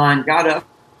pipeline got us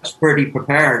pretty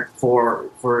prepared for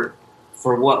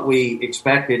what we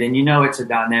expected. And, it's a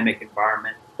dynamic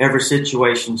environment. Every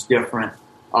situation's different.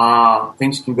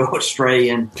 Things can go astray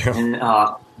in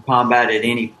combat at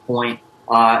any point.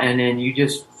 And then you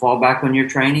just fall back on your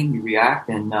training, you react,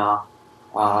 and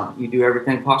you do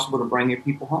everything possible to bring your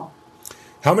people home.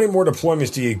 How many more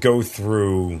deployments do you go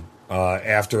through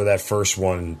after that first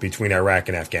one between Iraq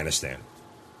and Afghanistan?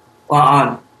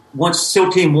 Once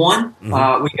SEAL Team 1, we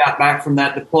got back from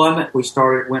that deployment,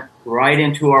 went right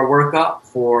into our workup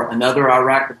for another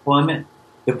Iraq deployment,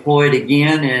 deployed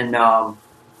again in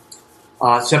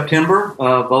September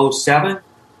of 2007,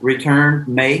 returned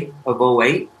May of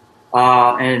 2008.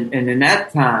 And in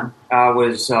that time, I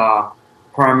was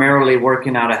primarily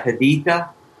working out of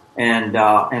Haditha and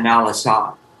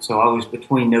Al-Assad. So I was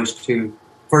between those two.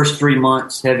 First 3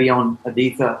 months, heavy on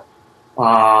Haditha,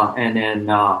 and then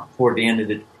toward the end of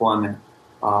the deployment,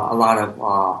 a lot of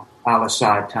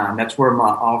Al-Assad time. That's where my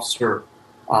officer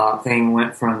thing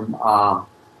went from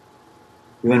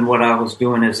doing what I was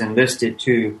doing as enlisted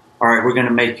to, all right, we're going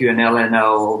to make you an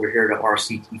LNO over here to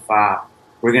RCT-5.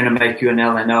 We're going to make you an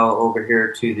LNO over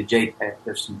here to the JPEG.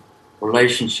 There's some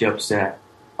relationships that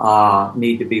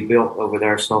need to be built over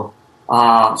there. So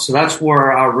that's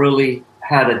where I really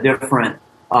had a different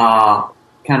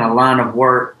kind of line of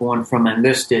work, going from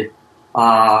enlisted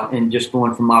and just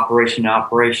going from operation to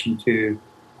operation to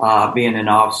being an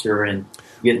officer and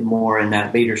getting more in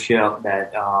that leadership.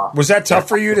 Was that tough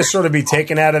for you to sort of be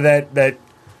taken out of that,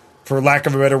 for lack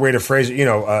of a better way to phrase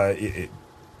it,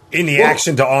 in the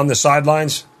action to on the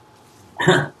sidelines?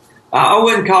 I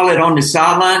wouldn't call it on the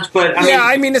sidelines, but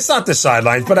I mean, it's not the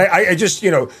sidelines, but I just,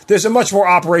 there's a much more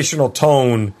operational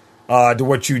tone to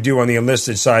what you do on the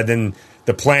enlisted side than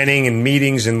the planning and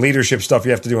meetings and leadership stuff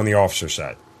you have to do on the officer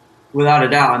side. Without a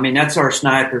doubt. I mean, that's our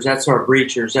snipers, that's our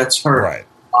breachers, that's our right.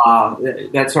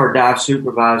 That's our dive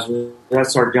supervisors,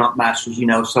 that's our jump masters.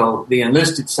 So the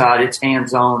enlisted side, it's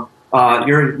hands on.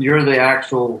 You're the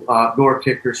actual door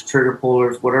kickers, trigger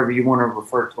pullers, whatever you want to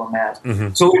refer to them as.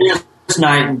 Mm-hmm. So it is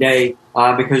night and day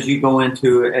because you go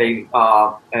into a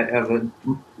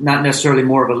not necessarily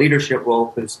more of a leadership role,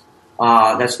 because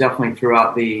that's definitely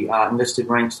throughout the enlisted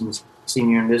ranks and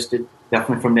senior enlisted,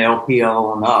 definitely from the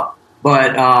LPO on up.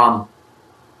 But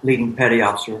leading petty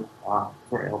officer for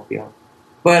LPO.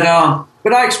 But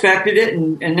I expected it,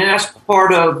 and that's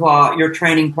part of your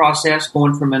training process,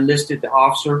 going from enlisted to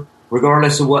officer,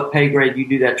 regardless of what pay grade you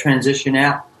do that transition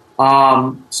at.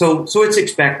 So it's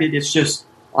expected. It's just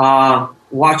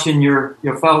watching your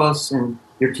fellows and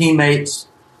your teammates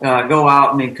go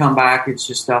out and then come back. It's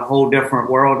just a whole different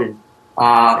world, and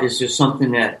it's just something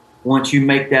that once you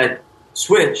make that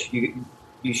switch, you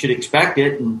should expect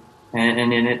it, and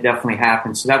then it definitely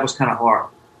happens. So that was kind of hard.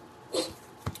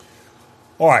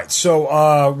 All right,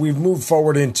 so we've moved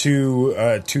forward into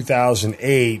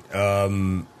 2008.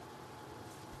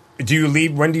 Do you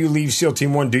leave? When do you leave SEAL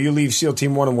Team 1? Do you leave SEAL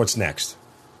Team 1, and what's next?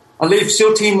 I leave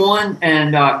SEAL Team 1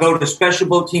 and go to Special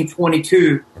Boat Team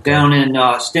 22 down in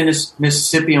Stennis,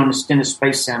 Mississippi, on the Stennis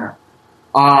Space Center.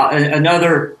 So I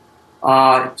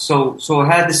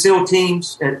had the SEAL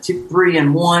teams at 3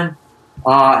 and 1.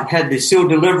 Had the SEAL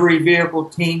delivery vehicle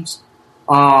teams.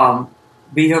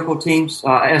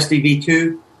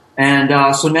 SDV2,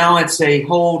 and so now it's a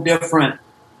whole different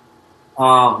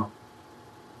ball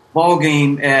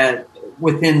game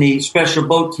within the special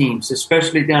boat teams,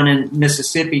 especially down in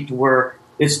Mississippi, to where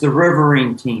it's the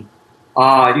riverine team.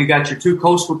 You got your two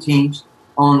coastal teams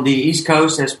on the East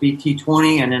Coast,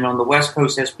 SBT-20, and then on the West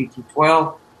Coast,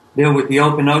 SBT-12. Deal with the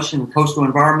open ocean and coastal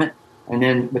environment, and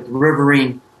then with the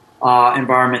riverine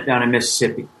environment down in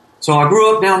Mississippi. So I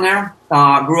grew up down there.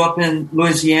 Grew up in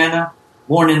Louisiana,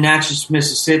 born in Natchez,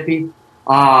 Mississippi.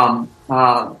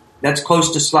 That's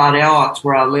close to Slidell. That's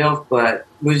where I live, but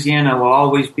Louisiana will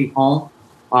always be home.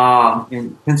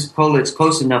 In Pensacola, it's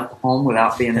close enough to home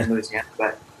without being in Louisiana,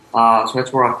 but so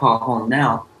that's where I call home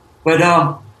now. But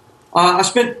I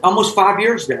spent almost 5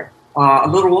 years there, a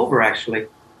little over actually,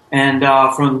 and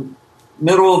from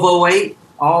middle of 2008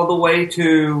 all the way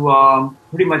to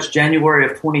pretty much January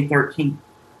of 2013.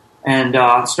 And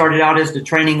started out as the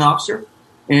training officer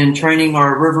in training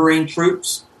our riverine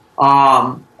troops,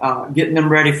 getting them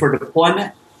ready for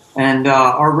deployment. And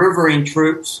our riverine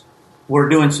troops were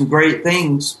doing some great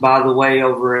things, by the way,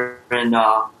 over in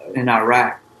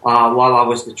Iraq while I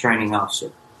was the training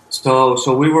officer.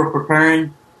 So we were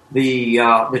preparing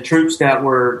the troops that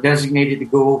were designated to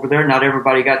go over there. Not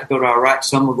everybody got to go to Iraq.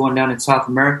 Some were going down in South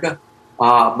America.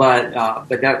 But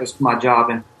that was my job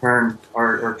in preparing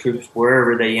our troops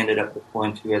wherever they ended up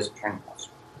deploying to as a training officer.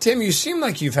 Tim, you seem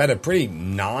like you've had a pretty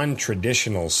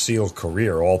non-traditional SEAL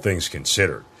career, all things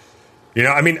considered. You know,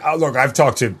 I mean, look, I've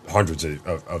talked to hundreds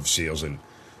of SEALs, and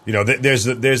you know, there's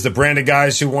the brand of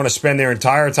guys who want to spend their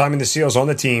entire time in the SEALs on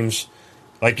the teams,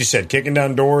 like you said, kicking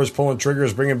down doors, pulling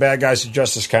triggers, bringing bad guys to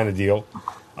justice, kind of deal.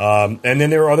 And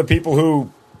then there are other people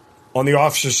who, on the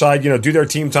officer side, you know, do their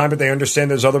team time, but they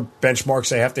understand there's other benchmarks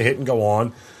they have to hit and go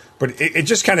on. But it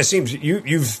just kind of seems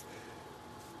you've,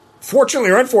 fortunately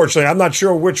or unfortunately, I'm not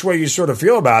sure which way you sort of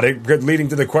feel about it, leading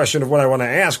to the question of what I want to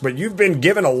ask, but you've been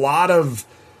given a lot of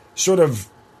sort of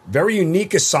very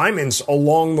unique assignments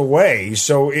along the way.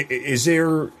 So is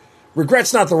there,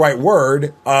 regret's not the right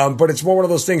word, but it's more one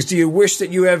of those things. Do you wish that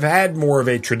you have had more of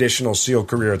a traditional SEAL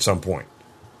career at some point?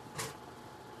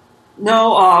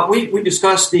 No, we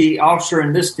discussed the officer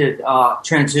enlisted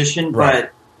transition,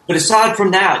 right. but aside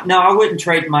from that, no, I wouldn't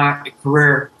trade my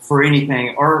career for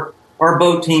anything. Our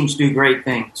boat teams do great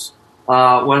things,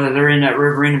 whether they're in that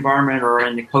riverine environment or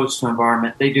in the coastal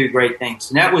environment. They do great things,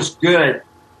 and that was good.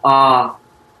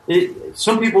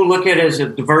 Some people look at it as a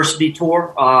diversity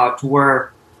tour, to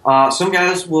where some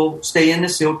guys will stay in the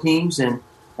SEAL teams and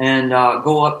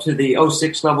go up to the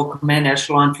 06 level command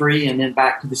echelon 3 and then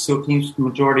back to the SEAL teams the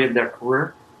majority of their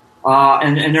career.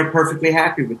 And they're perfectly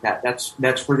happy with that.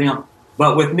 That's for them.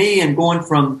 But with me and going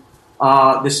from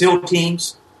the SEAL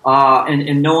teams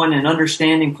and knowing and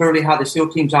understanding clearly how the SEAL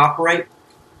teams operate,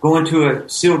 going to a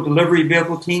SEAL delivery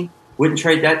vehicle team, wouldn't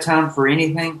trade that time for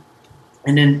anything.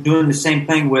 And then doing the same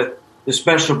thing with the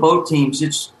special boat teams,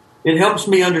 it helps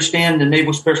me understand the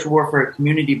Naval Special Warfare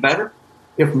community better,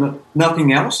 if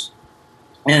nothing else.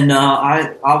 And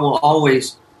I will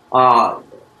always,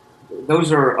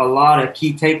 those are a lot of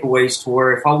key takeaways to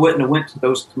where if I wouldn't have went to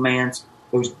those commands,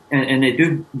 and they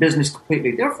do business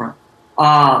completely different,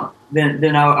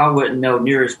 then I wouldn't know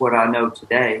near as what I know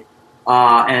today.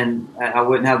 And I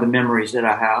wouldn't have the memories that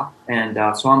I have. And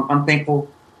so I'm thankful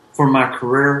for my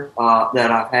career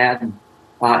that I've had. And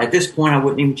at this point, I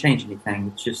wouldn't even change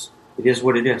anything. It is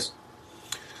what it is.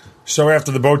 So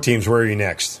after the boat teams, where are you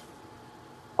next?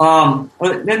 With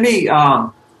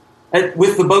the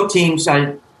boat teams,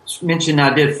 I mentioned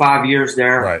I did 5 years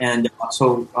there. Right. And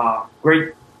so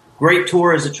great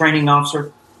tour as a training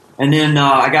officer. And then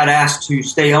I got asked to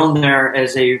stay on there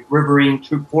as a Riverine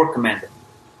Troop 4 commander.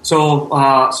 So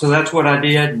that's what I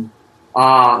did. And,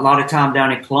 a lot of time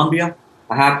down in Colombia.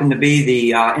 I happened to be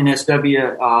the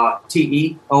NSW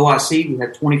TE OIC. We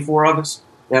had 24 of us.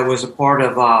 That was a part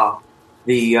of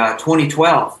the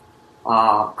 2012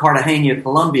 Cartagena,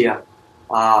 Colombia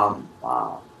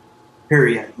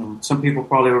period. And some people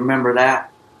probably remember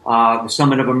that. The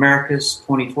Summit of Americas,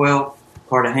 2012,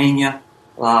 Cartagena.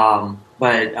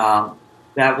 But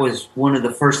that was one of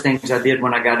the first things I did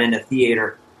when I got into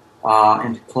theater,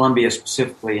 into Colombia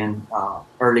specifically in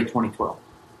early 2012.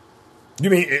 You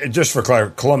mean, just for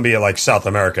clarity, Colombia, like South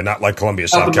America, not like Colombia,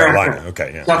 South Carolina.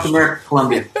 Okay, yeah. South America,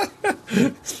 Colombia.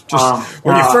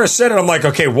 When you first said it, I'm like,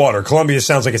 okay, water. Colombia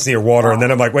sounds like it's near water. And then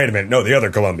I'm like, wait a minute. No, the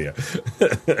other Colombia.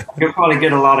 You'll probably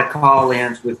get a lot of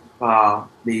call-ins with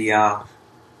the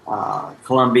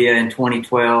Colombia in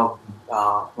 2012.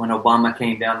 When Obama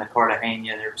came down to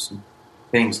Cartagena, there were some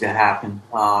things that happened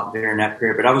during that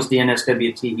period. But I was the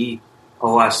NSWTE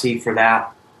OIC for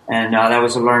that. And that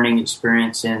was a learning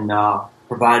experience in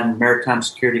providing maritime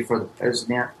security for the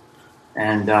president.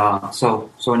 And so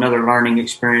another learning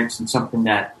experience and something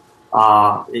that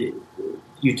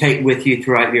you take with you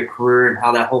throughout your career and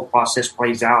how that whole process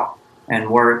plays out and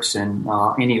works, and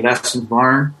any lessons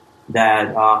learned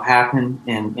that happen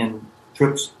in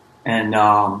trips and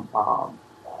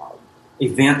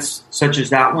events such as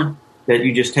that one that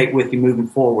you just take with you moving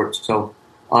forward. So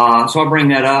I bring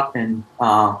that up, and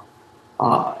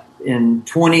in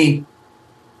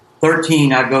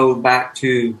 2013, I go back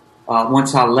to,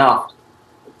 once I left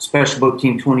Special Boat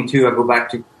Team 22, I go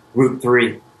back to Group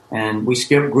 3, and we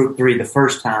skipped Group 3 the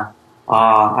first time.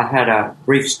 I had a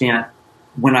brief stint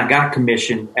when I got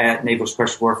commissioned at Naval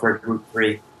Special Warfare Group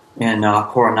 3 in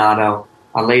Coronado.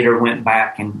 I later went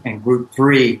back, and Group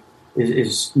 3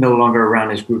 is no longer around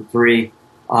as Group 3.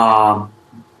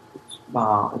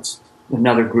 It's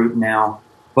another group now.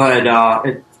 But at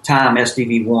the time,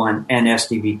 SDV-1 and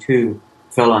SDV-2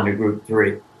 fell under Group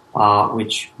 3,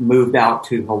 which moved out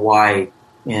to Hawaii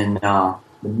in the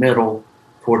middle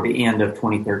toward the end of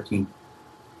 2013.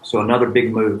 So another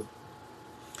big move.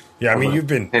 Yeah, I mean, you've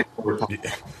been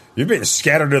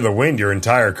scattered to the wind your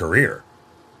entire career.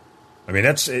 I mean,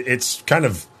 it's kind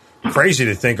of crazy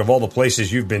to think of all the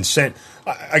places you've been sent.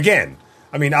 Again,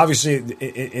 I mean, obviously,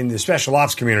 in the special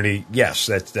ops community, yes,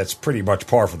 that's pretty much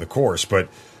par for the course. But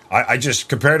I just,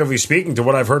 comparatively speaking to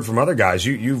what I've heard from other guys,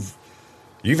 you've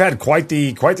had quite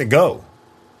the go.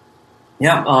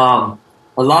 Yeah,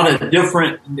 a lot of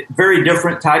very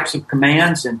different types of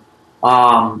commands, and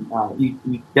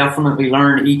you definitely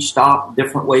learn each stop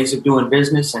different ways of doing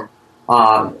business, and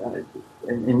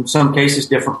in some cases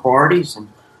different priorities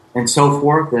and so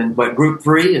forth. But Group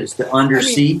 3 is the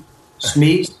undersea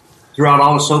SMEs throughout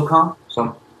all of SOCOM.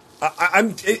 So,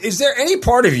 is there any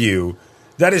part of you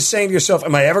that is saying to yourself,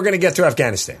 "Am I ever going to get to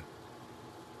Afghanistan?"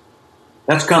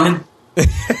 That's coming.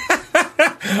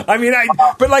 I mean,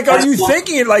 but like, are you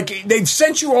thinking it like they've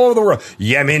sent you all over the world?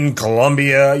 Yemen,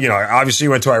 Colombia, obviously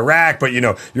you went to Iraq, but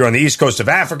you're on the east coast of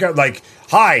Africa. Like,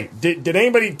 hi, did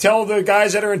anybody tell the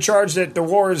guys that are in charge that the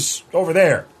war is over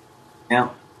there? Yeah.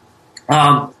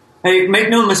 Hey, make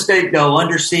no mistake though,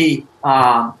 undersea,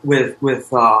 with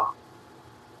the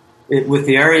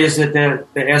areas that the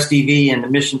SDV and the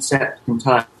mission set can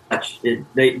touch,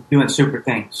 they doing super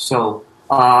things. So,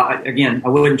 again, I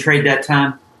wouldn't trade that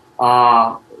time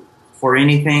for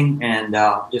anything, and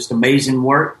just amazing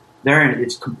work there. And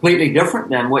it's completely different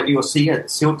than what you'll see at the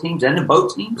SEAL teams and the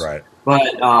boat teams, right?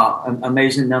 But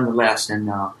amazing nonetheless.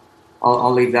 And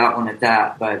I'll leave that one at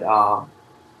that. But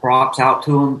props out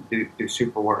to them, do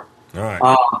super work. All right.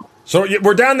 So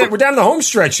we're down the home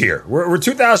stretch here. We're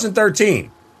 2013.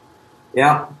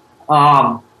 Yeah.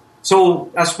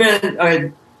 So I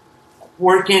spent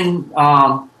working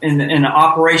in an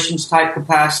operations type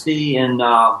capacity and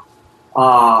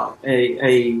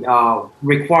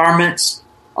requirements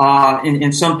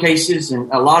in some cases,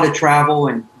 and a lot of travel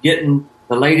and getting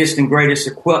the latest and greatest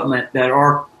equipment that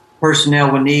our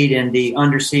personnel would need in the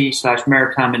undersea /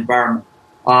 maritime environment.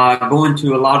 Going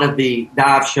to a lot of the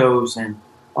dive shows and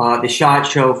the SHOT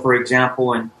Show, for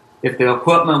example, and if the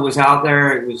equipment was out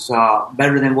there, it was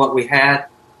better than what we had.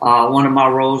 One of my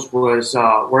roles was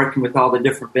working with all the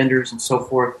different vendors and so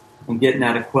forth and getting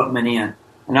that equipment in.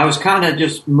 And I was kind of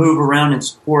just move around and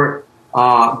support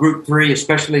Group 3,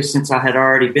 especially since I had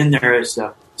already been there as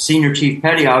a senior chief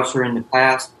petty officer in the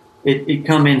past. It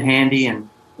come in handy and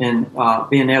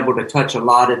being able to touch a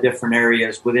lot of different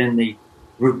areas within the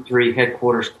Group 3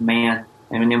 headquarters command.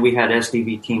 And then we had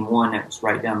SDV Team 1 that was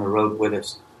right down the road with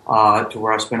us, to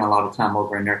where I spent a lot of time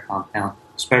over in their compound,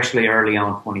 especially early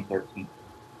on 2013.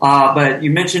 But you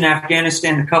mentioned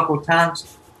Afghanistan a couple of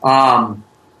times. While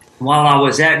I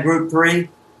was at Group 3,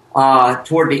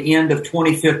 toward the end of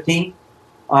 2015,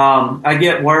 I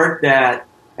get word that,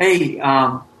 hey,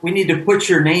 we need to put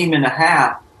your name in a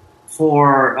hat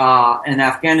for an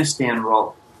Afghanistan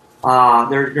role.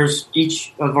 There's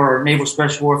each of our Naval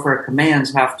Special Warfare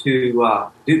commands have to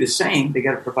do the same. They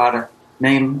got to provide a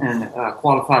name and a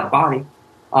qualified body.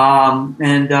 So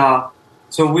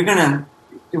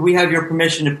do we have your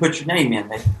permission to put your name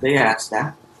in? They asked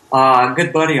that. A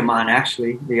good buddy of mine,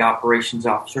 actually, the operations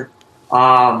officer,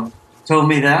 told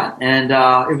me that. And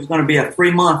it was going to be a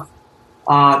 3-month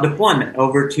deployment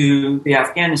over to the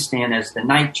Afghanistan as the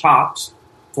night chops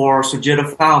for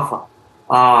Sajida Alpha.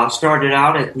 Started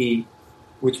out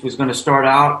which was going to start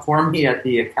out for me at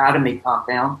the Academy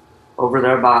compound over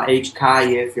there by H.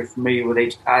 Kaya, if you're familiar with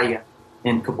H. Kaya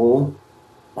in Kabul,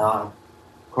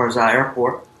 Karzai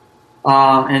Airport.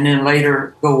 And then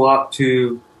later go up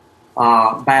to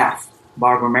Bath,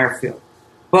 Bagram Airfield.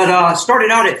 But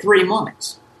started out at 3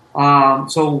 months.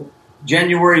 So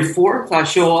January 4th, I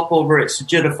show up over at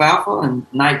Sajida Alpha and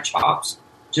night chops,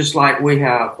 just like we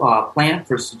have planned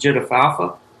for Sajida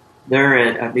Alpha there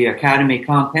at the Academy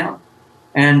compound.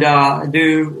 And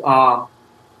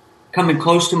coming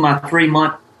close to my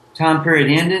 3-month time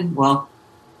period ending, well,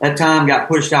 that time got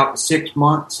pushed out to 6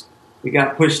 months. We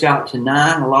got pushed out to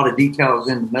 9. A lot of details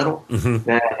in the middle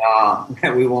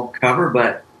that we won't cover,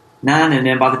 but 9. And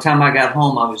then by the time I got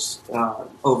home, I was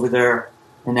over there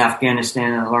in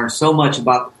Afghanistan, and I learned so much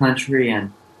about the country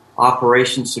and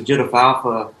operations. Sajida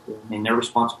Alpha, I mean, they're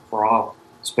responsible for all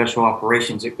special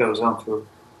operations that goes on through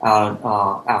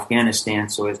Afghanistan.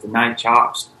 So as the night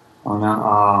chops on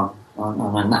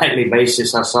a nightly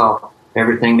basis, I saw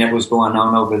everything that was going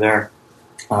on over there.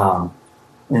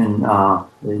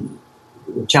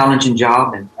 A challenging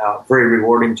job and very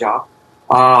rewarding job.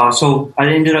 So I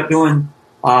ended up doing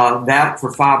that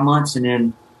for 5 months, and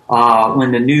then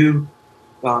when the new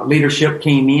leadership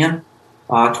came in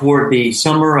toward the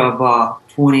summer of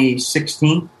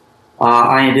 2016,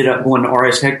 I ended up going to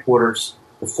RS headquarters,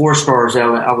 the 4 stars.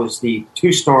 I was the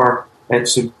 2-star at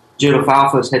Sajida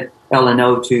Alpha's head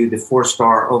LNO to the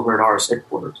 4-star over at RS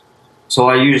headquarters. So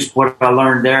I used what I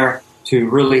learned there to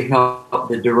really help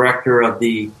the director of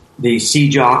the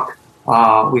CJOC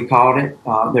we called it,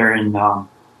 there in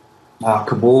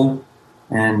Kabul.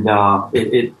 And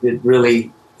it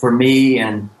really, for me,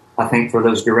 and I think for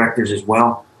those directors as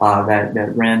well,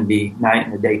 that ran the night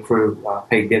and the day crew,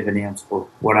 paid dividends for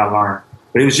what I learned.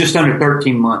 But it was just under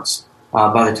 13 months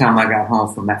by the time I got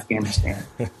home from Afghanistan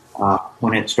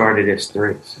when it started as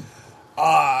 3.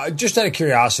 Just out of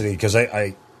curiosity, because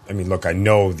I mean, look, I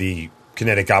know the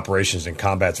kinetic operations and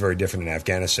combat's very different in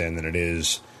Afghanistan than it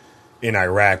is in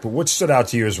Iraq. But what stood out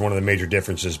to you as one of the major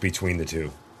differences between the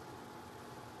two?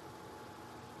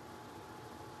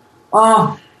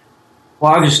 Well,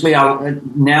 obviously, I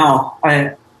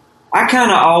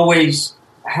kind of always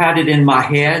had it in my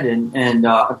head, and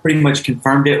I pretty much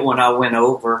confirmed it when I went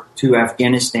over to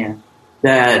Afghanistan,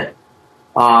 that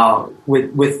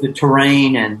with the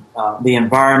terrain and the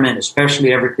environment,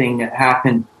 especially everything that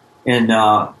happened in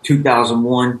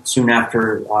 2001, soon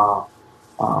after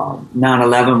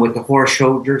 9/11 with the horse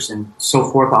soldiers and so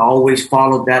forth, I always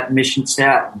followed that mission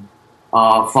set and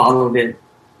followed it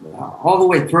all the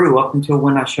way through up until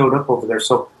when I showed up over there.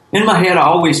 So in my head, I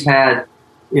always had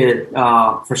it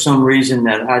for some reason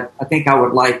that I think I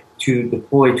would like to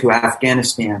deploy to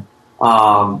Afghanistan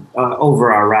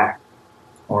over Iraq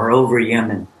or over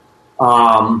Yemen,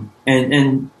 and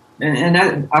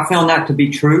that, I found that to be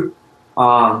true.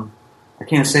 I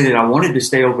can't say that I wanted to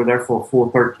stay over there for a full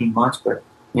 13 months, but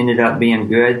ended up being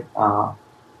good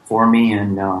for me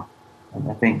and I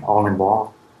think all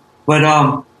involved.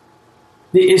 But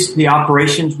the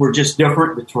operations were just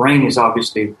different. The terrain is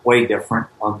obviously way different.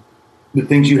 The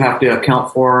things you have to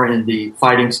account for in the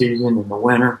fighting season in the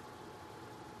winter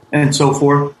and so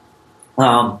forth.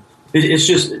 It's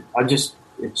just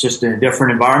a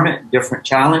different environment, different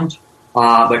challenge.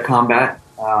 But combat,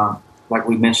 like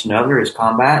we mentioned earlier, is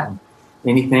combat. And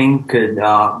anything could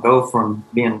go from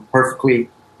being perfectly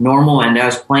normal and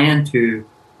as planned to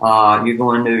you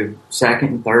go into second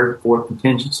and third, fourth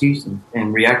contingencies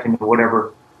and reacting to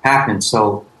whatever happens.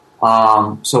 So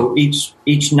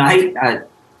each night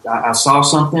I saw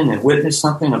something and witnessed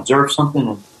something, observed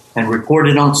something, and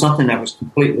reported on something that was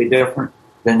completely different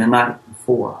than the night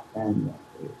before. And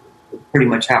it pretty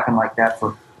much happened like that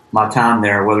for my time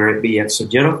there, whether it be at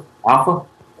Sajida Alpha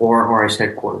or as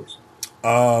headquarters.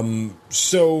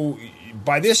 So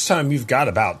by this time, you've got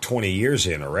about 20 years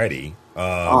in already.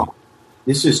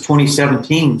 This is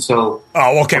 2017, so.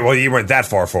 Oh, okay. Well, you went that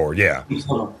far forward, yeah.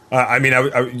 I mean,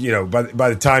 by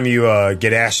the time you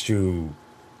get asked to,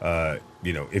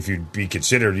 if you'd be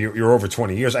considered, you're over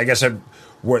 20 years. I guess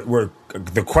where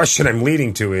the question I'm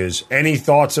leading to is, any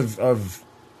thoughts of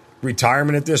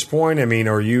retirement at this point? I mean,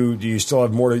 do you still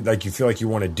have more you feel like you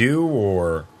want to do,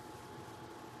 or?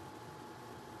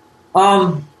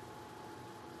 Well,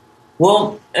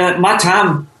 my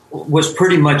time was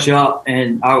pretty much up,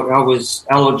 and I was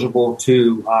eligible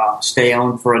to stay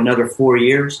on for another 4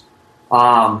 years.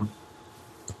 I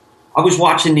was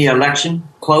watching the election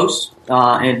close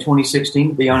in 2016,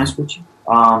 to be honest with you.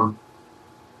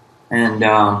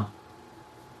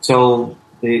 So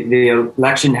the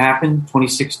election happened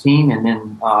 2016, and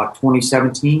then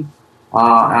 2017,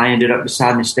 I ended up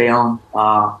deciding to stay on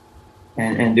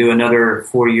and do another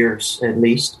 4 years at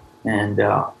least. And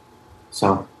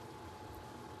so,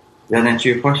 does that answer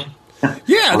your question?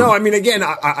 Yeah, no, I mean, again,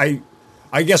 I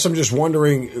guess I'm just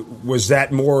wondering, was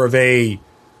that more of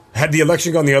had the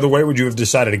election gone the other way, would you have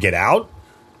decided to get out?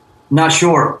 Not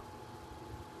sure.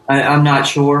 I'm not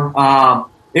sure.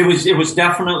 It was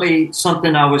definitely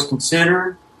something I was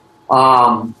considering.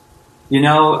 13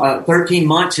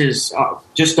 months is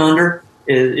just under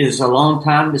is a long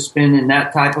time to spend in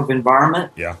that type of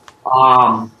environment. Yeah.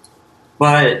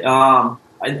 But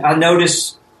I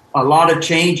noticed a lot of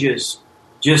changes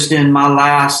just in my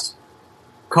last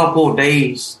couple of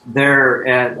days there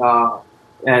at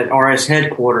RS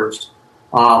headquarters.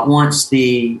 Once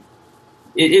it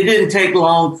didn't take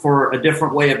long for a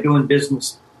different way of doing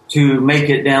business to make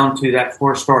it down to that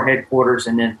 4-star headquarters,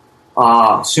 and then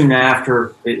soon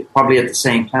after, probably at the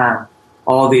same time,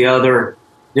 all the other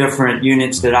different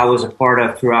units that I was a part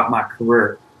of throughout my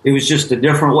career. It was just a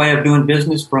different way of doing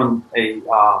business from a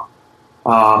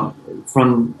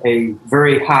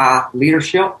very high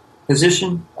leadership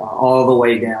position all the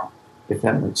way down, if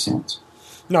that makes sense.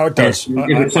 No, it does. It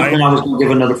was something I was going to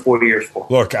give another 4 years for.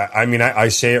 Look, I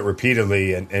say it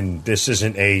repeatedly, and this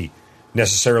isn't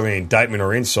necessarily an indictment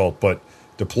or insult, but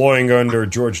deploying under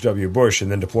George W. Bush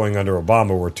and then deploying under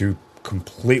Obama were two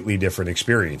completely different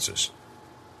experiences.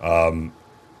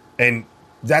 And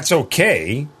that's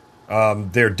okay.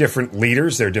 They're different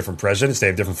leaders. They're different presidents. They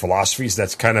have different philosophies.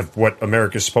 That's kind of what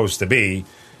America's supposed to be.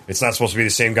 It's not supposed to be the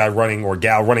same guy running or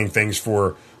gal running things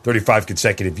for 35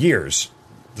 consecutive years,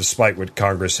 despite what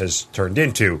Congress has turned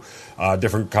into.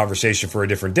 Different conversation for a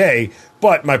different day.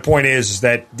 But my point is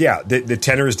that, yeah, the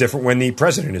tenor is different when the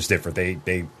president is different.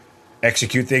 They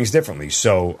execute things differently.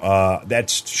 So that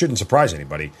shouldn't surprise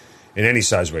anybody in any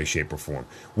size, way, shape, or form.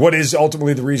 What is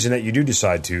ultimately the reason that you do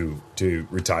decide to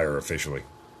retire officially?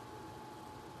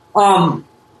 Once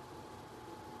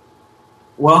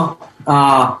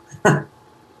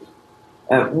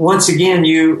again,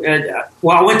 I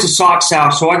went to Sock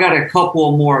South, so I got a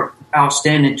couple more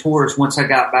outstanding tours once I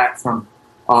got back from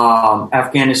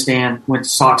Afghanistan. Went to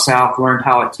Sock South, learned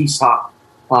how a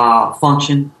TSOC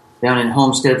functioned down in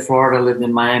Homestead, Florida. Lived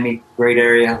in Miami, great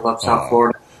area. Love South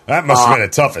Florida. That must have been a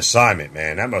tough assignment,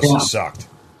 man. That must have sucked.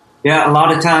 Yeah, a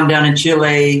lot of time down in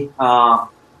Chile. I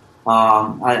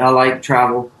like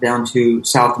travel down to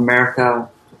South America.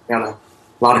 Got a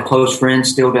lot of close friends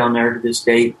still down there to this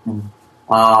date, and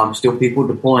still people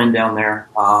deploying down there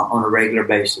on a regular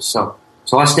basis. So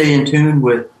I stay in tune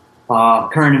with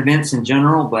current events in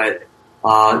general, but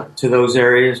to those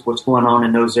areas, what's going on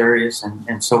in those areas,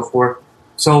 and so forth.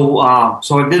 So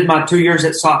I did my 2 years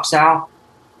at Sock South,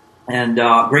 and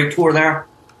great tour there,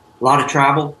 a lot of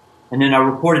travel, and then I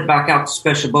reported back out to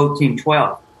Special Boat Team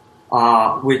 12.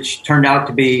 Which turned out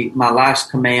to be my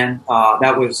last command.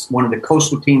 That was one of the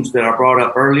coastal teams that I brought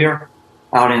up earlier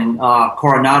out in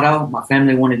Coronado. My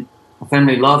family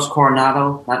loves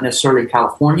Coronado, not necessarily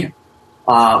California,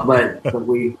 but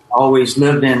we always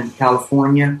lived in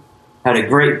California. Had a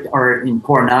in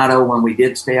Coronado when we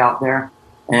did stay out there.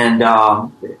 And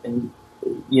I'm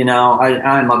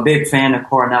a big fan of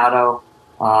Coronado,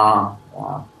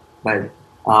 but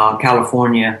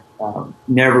California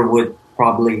never would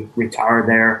probably retire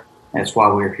there. That's why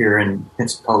we're here in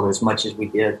Pensacola as much as we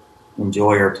did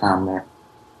enjoy our time there.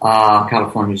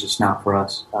 California is just not for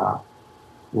us, the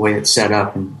way it's set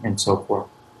up and so forth.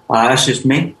 That's just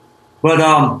me. But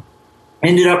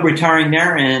ended up retiring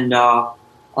there, and a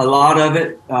lot of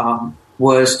it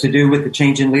was to do with the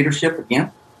change in leadership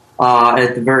again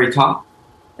at the very top.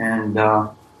 And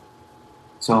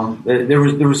so there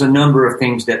was a number of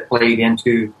things that played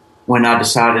into when I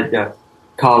decided to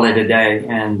call it a day,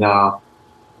 and at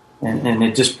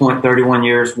this point, 31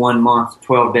 years, 1 month,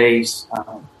 12 days,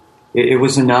 it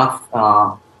was enough.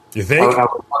 You think? I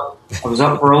was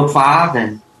up for 05,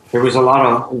 and there was a lot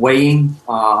of weighing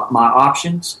my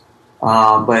options,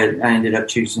 but I ended up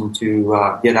choosing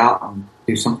to get out and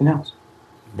do something else.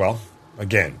 Well,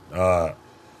 again,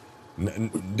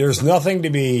 there's nothing to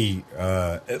be,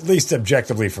 at least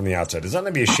objectively from the outside, there's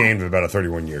nothing to be ashamed of about a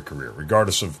 31-year career,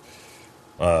 regardless of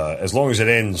as long as it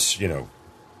ends,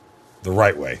 the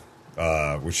right way,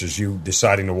 which is you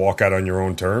deciding to walk out on your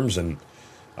own terms, and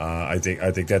I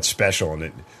think that's special.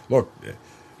 And look,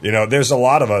 there's a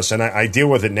lot of us, and I deal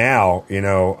with it now.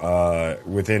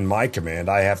 Within my command,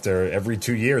 I have to every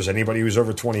 2 years. Anybody who's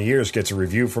over 20 years gets a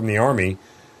review from the Army,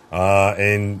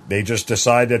 and they just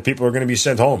decide that people are going to be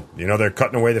sent home. They're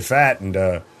cutting away the fat,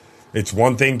 and it's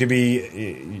one thing to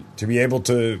be able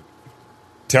to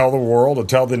tell the world, or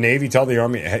tell the Navy, tell the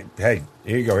Army, hey,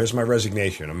 here you go. Here's my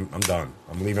resignation. I'm done.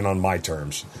 I'm leaving on my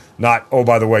terms. Not, oh,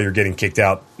 by the way, you're getting kicked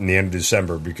out in the end of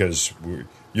December because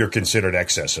you're considered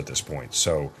excess at this point.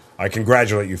 So I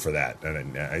congratulate you for that.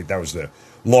 And that was the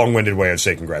long-winded way I'd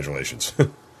say congratulations.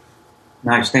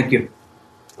 Nice. Thank you.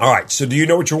 All right. So do you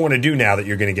know what you want to do now that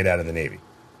you're going to get out of the Navy?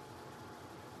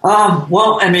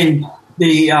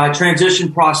 The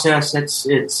transition process,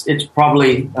 it's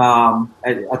probably, I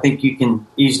think you can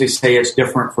easily say it's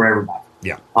different for everybody.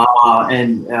 Yeah.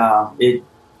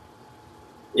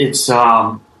 It's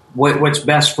what's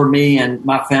best for me and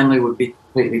my family would be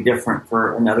completely different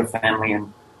for another family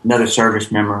and another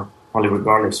service member, probably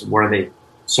regardless of where they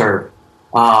serve.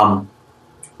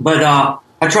 But I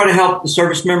try to help the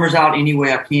service members out any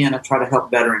way I can. I try to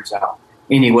help veterans out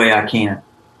any way I can.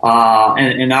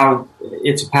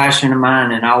 It's a passion of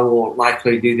mine, and I will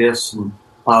likely do this, and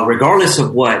regardless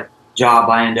of what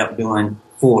job I end up doing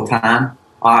full time.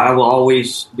 I will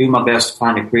always do my best to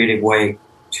find a creative way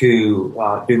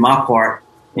to do my part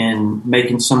in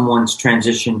making someone's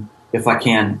transition, if I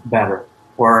can, better,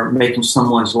 or making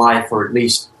someone's life, or at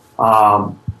least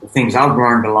things I've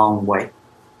learned along the way.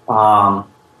 A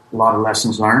lot of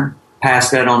lessons learned. Pass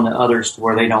that on to others to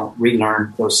where they don't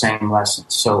relearn those same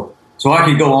lessons. So I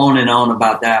could go on and on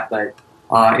about that, but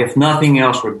if nothing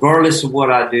else, regardless of what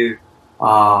I do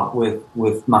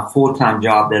with my full-time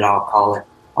job that I'll call it,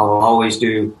 I will always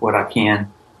do what I can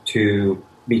to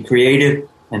be creative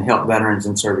and help veterans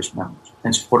and service members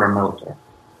and support our military.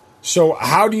 So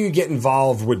how do you get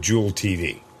involved with Jewel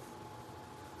TV?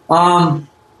 I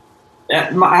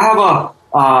have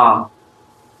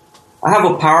I have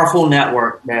a powerful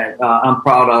network that I'm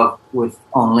proud of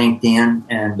on LinkedIn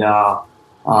and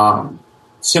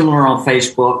similar on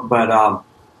Facebook. But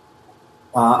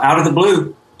out of the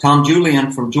blue, Tom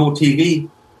Julian from Jewel TV,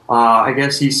 I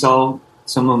guess he saw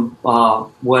some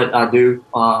of what I do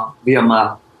via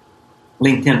my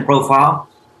LinkedIn profile,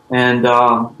 and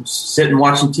sitting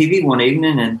watching TV one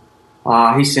evening, and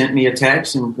he sent me a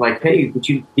text and like, hey, would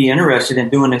you be interested in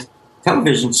doing a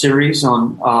television series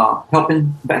on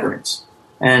helping veterans?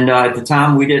 And at the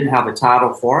time, we didn't have a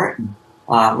title for it. And,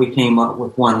 we came up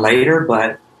with one later,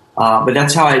 but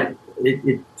that's how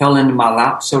it fell into my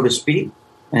lap, so to speak.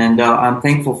 And I'm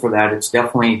thankful for that. It's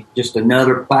definitely just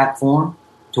another platform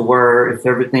to where if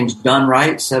everything's done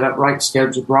right, set up right,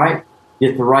 scheduled right,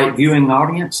 get the right viewing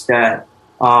audience, that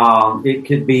it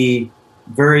could be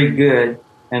very good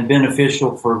and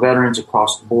beneficial for veterans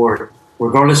across the board,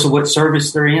 regardless of what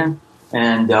service they're in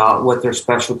and what their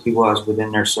specialty was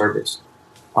within their service.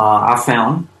 I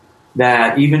found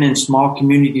that even in small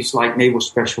communities like Naval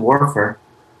Special Warfare,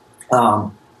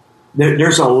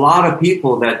 there's a lot of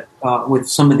people that, with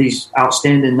some of these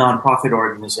outstanding nonprofit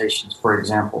organizations, for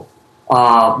example,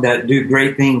 that do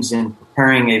great things in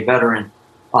preparing a veteran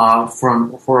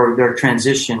for their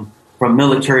transition from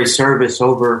military service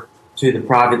over to the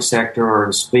private sector or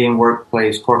the civilian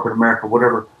workplace, corporate America,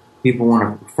 whatever people want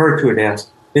to refer to it as.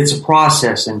 It's a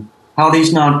process, and how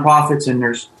these nonprofits, and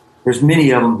there's many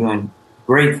of them doing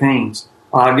great things,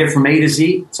 get from A to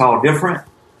Z. It's all different,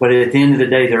 but at the end of the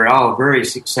day, they're all very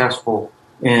successful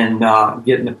in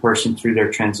getting the person through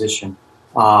their transition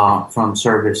from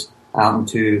service out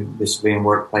into the civilian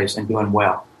workplace and doing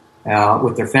well,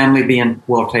 with their family being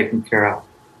well taken care of.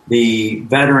 The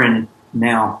veteran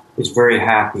now is very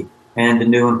happy, and the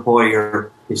new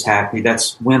employer is happy.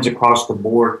 That's wins across the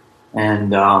board,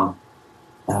 and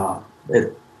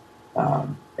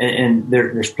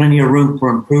there's plenty of room for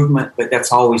improvement, but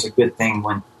that's always a good thing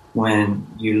when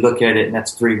you look at it, and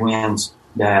that's 3 wins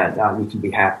that we can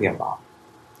be happy about.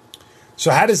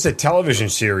 So how does the television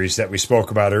series that we spoke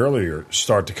about earlier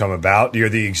start to come about? You're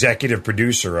the executive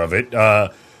producer of it.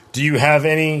 Do you have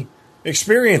any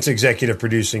experience executive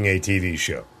producing a TV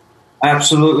show?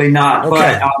 Absolutely not,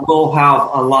 okay. But I will have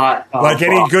a lot of... Like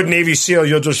any good Navy SEAL,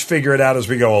 you'll just figure it out as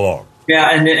we go along.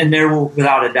 Yeah, and there will,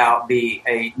 without a doubt, be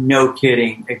a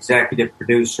no-kidding executive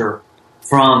producer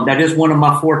from... That is one of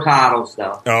my 4 titles,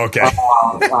 though. Oh, okay.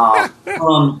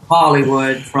 From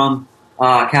Hollywood, from...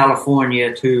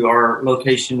 California to our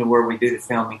location where we do the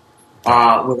filming,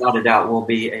 without a doubt, will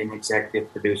be an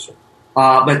executive producer.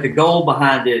 But the goal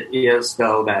behind it is,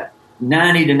 though, that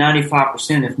 90 to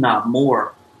 95%, if not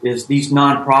more, is these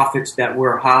nonprofits that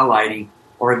we're highlighting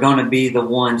are going to be the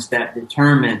ones that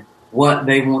determine what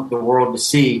they want the world to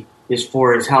see as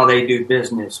far as how they do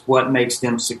business, what makes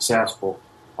them successful.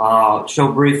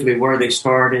 Show briefly where they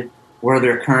started, where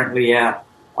they're currently at,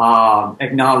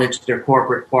 acknowledge their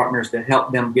corporate partners that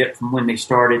helped them get from when they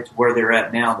started to where they're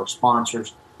at now, their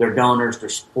sponsors, their donors, their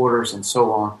supporters, and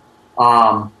so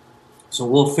on. So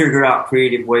we'll figure out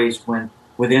creative ways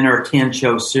within our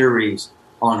 10-show series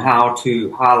on how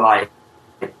to highlight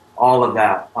all of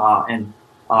that.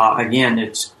 Again,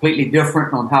 it's completely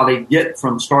different on how they get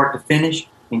from start to finish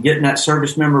and getting that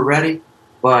service member ready.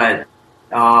 But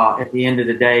at the end of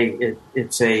the day,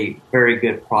 it's a very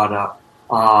good product.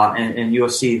 And you'll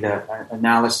see the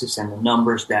analysis and the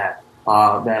numbers that a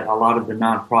lot of the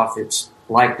nonprofits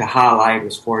like to highlight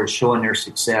as far as showing their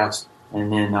success.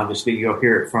 And then obviously you'll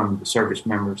hear it from the service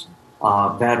members,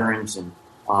 veterans, and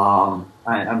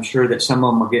I'm sure that some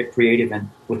of them will get creative and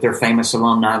with their famous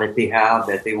alumni that they have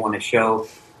that they want to show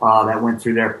that went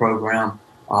through their program.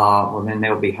 Well, then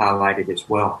they'll be highlighted as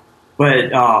well.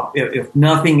 But if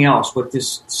nothing else, what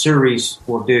this series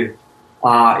will do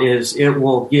is it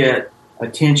will get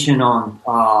attention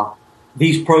on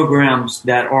these programs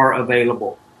that are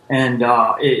available. And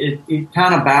it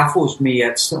kind of baffles me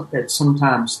at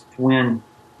sometimes when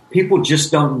people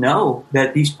just don't know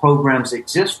that these programs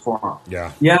exist for them.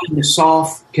 Yeah, in the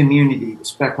SOF community, the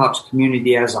Spec Ops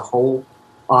community as a whole,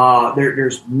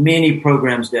 there's many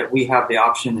programs that we have the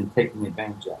option in taking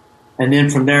advantage of. And then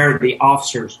from there, the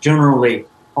officers generally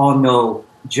all know,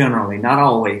 not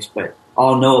always, but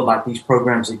all know about these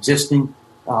programs existing,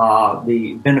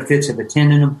 the benefits of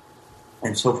attending them,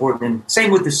 and so forth. And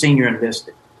same with the senior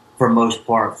enlisted, for most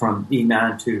part, from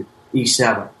E9 to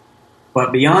E7.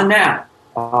 But beyond that,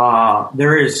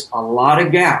 there is a lot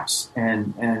of gaps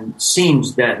and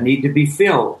seams that need to be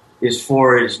filled as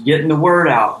far as getting the word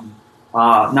out.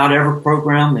 Not every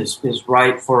program is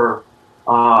right for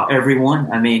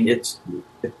everyone. I mean, it's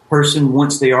the person,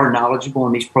 once they are knowledgeable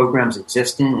in these programs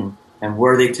existing and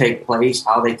where they take place,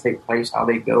 how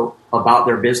they go about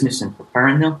their business and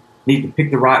preparing them. Need to pick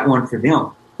the right one for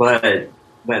them. But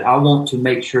I want to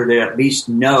make sure they at least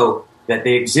know that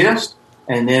they exist,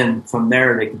 and then from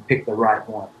there they can pick the right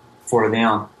one for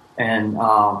them. And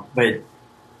but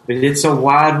it's a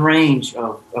wide range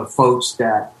of folks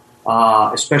that,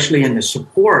 especially in the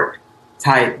support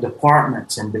type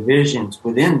departments and divisions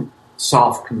within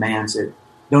SOF commands, that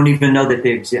don't even know that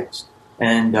they exist.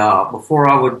 And before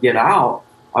I would get out,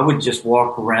 I would just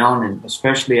walk around, and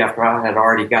especially after I had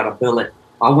already got a billet,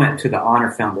 I went to the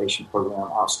Honor Foundation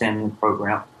program, outstanding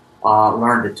program,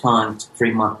 learned a ton. It's a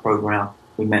 3-month program.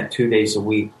 We met 2 days a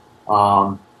week.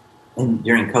 And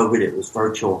during COVID, it was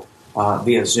virtual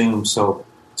via Zoom. So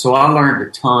I learned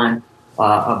a ton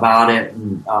about it,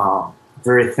 and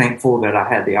very thankful that I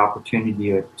had the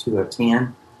opportunity to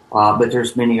attend. But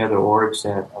there's many other orgs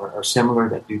that are similar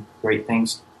that do great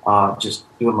things, just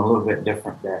do them a little bit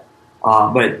different.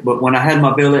 But when I had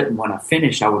my billet and when I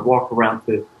finished, I would walk around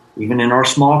to, even in our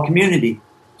small community,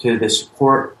 to the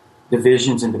support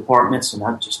divisions and departments, and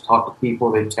I'd just talk to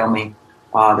people. They'd tell me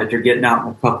that they're getting out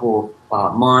in a couple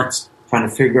months, trying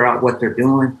to figure out what they're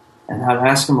doing. And I'd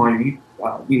ask them, are you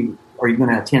going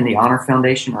to attend the Honor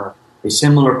Foundation or a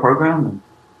similar program? And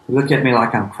they look at me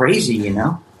like I'm crazy, you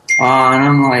know. And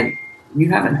I'm like, you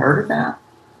haven't heard of that?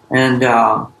 And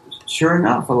sure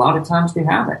enough, a lot of times they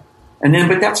haven't. And then,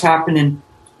 but that's happening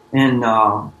in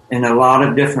a lot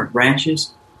of different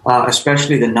branches,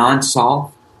 especially the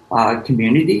non-SOF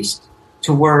communities,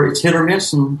 to where it's hit or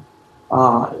miss, and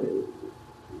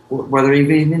whether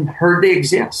you've even heard they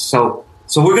exist. So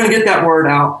we're going to get that word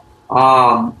out,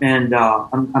 and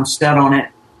I'm set on it,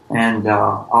 and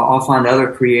I'll find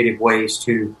other creative ways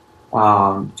to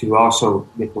also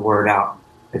get the word out.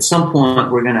 At some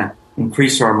point, we're going to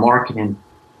increase our marketing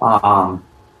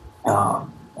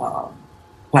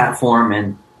platform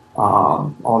and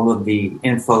all of the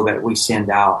info that we send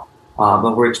out.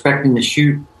 But we're expecting to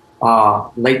shoot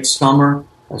late summer.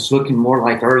 It's looking more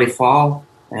like early fall.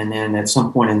 And then at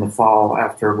some point in the fall,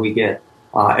 after we get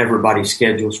everybody's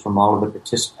schedules from all of the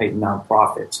participating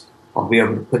nonprofits, I'll be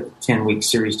able to put the 10-week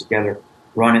series together,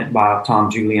 run it by Tom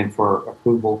Julian for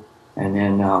approval, and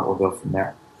then we'll go from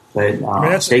there. But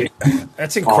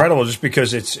that's incredible, just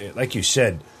because it's, like you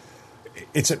said,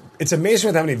 it's amazing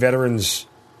with how many veterans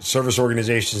service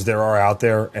organizations there are out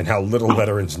there and how little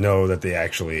veterans know that they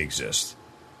actually exist.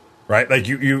 Right? Like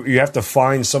you have to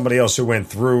find somebody else who went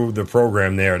through the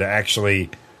program there to actually,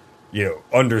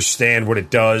 understand what it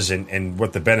does and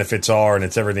what the benefits are, and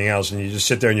it's everything else. And you just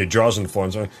sit there and your jaws on the floor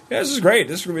and say, yeah, this is great.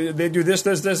 They do this,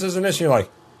 and this. And you're like,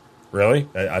 really?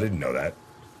 I didn't know that.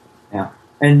 Yeah.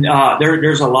 And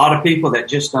there's a lot of people that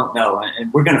just don't know,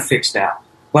 and we're going to fix that.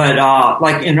 But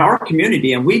like in our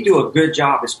community, and we do a good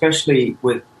job, especially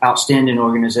with outstanding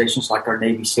organizations like our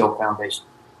Navy SEAL Foundation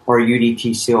or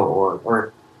UDT SEAL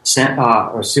or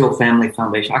SEAL Family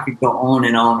Foundation. I could go on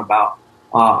and on about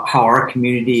how our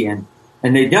community, and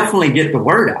they definitely get the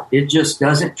word out. It just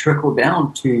doesn't trickle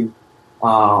down to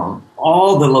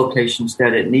all the locations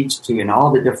that it needs to, and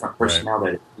all the different personnel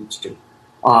that it needs to.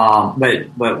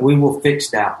 But we will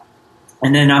fix that.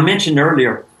 And then I mentioned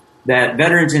earlier that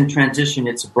veterans in transition,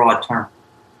 it's a broad term.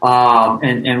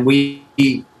 And we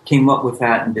came up with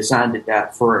that and designed it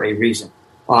that for a reason.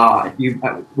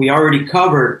 We already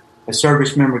covered a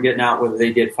service member getting out, whether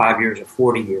they did 5 years or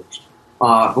 40 years,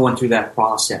 going through that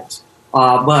process.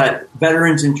 But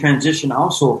veterans in transition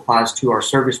also applies to our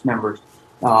service members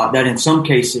that in some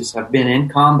cases have been in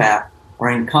combat or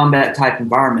in combat type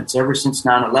environments ever since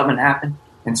 9/11 happened.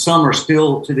 And some are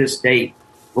still to this date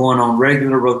going on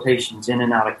regular rotations in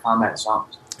and out of combat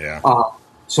zones. Yeah.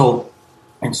 So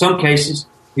in some cases,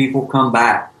 people come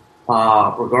back,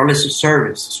 regardless of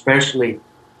service, especially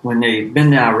when they've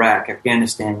been to Iraq,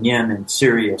 Afghanistan, Yemen,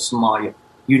 Syria, Somalia,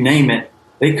 you name it.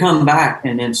 They come back,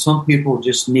 and then some people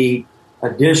just need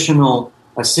additional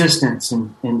assistance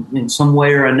in some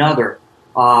way or another.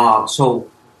 So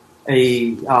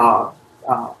a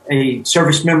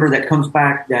service member that comes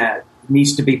back that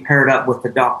needs to be paired up with a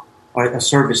dog, or a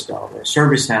service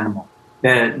animal,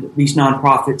 that these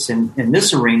nonprofits in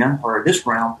this arena or this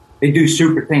realm, they do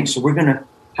super things. So we're going to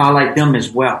highlight them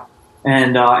as well.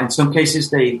 And in some cases,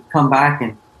 they come back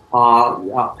and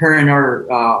pairing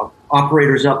our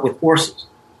operators up with horses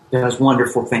does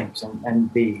wonderful things,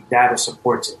 and the data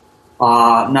supports it.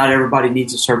 Not everybody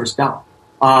needs a service dog.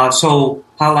 So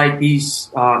highlight these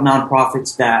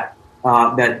nonprofits that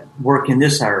work in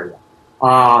this area.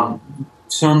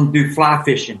 Some do fly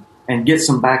fishing and get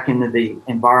some back into the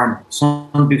environment.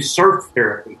 Some do surf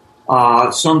therapy.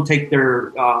 Some take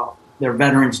their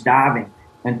veterans diving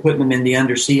and putting them in the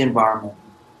undersea environment,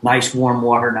 nice warm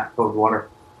water, not cold water,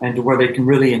 and to where they can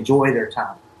really enjoy their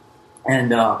time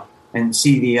and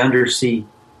see the undersea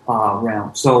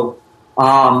realm. So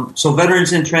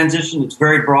Veterans in Transition, it's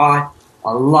very broad.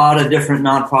 A lot of different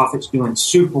nonprofits doing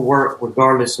super work,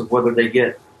 regardless of whether they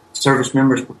get service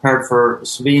members prepared for the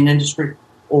civilian industry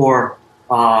or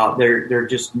they're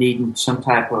just needing some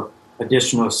type of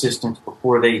additional assistance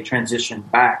before they transition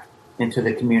back into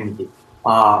the community,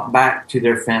 back to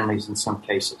their families in some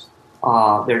cases.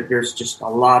 There's just a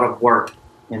lot of work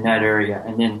in that area.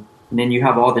 And then you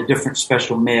have all the different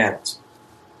special meds,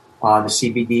 the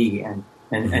CBD, and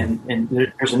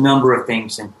there's a number of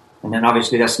things. And then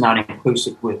obviously that's not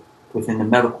inclusive within the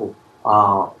medical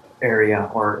area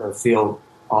or field,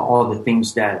 all the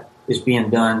things that is being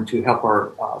done to help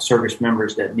our service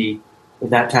members that need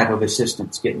that type of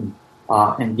assistance getting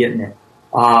it.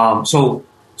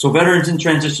 So Veterans in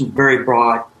Transition is very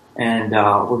broad, and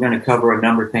we're going to cover a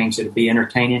number of things that'll be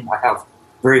entertaining. I have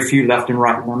very few left and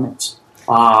right limits.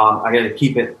 I got to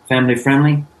keep it family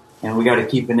friendly, and we got to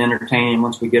keep it entertaining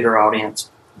once we get our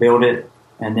audience, build it,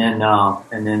 and then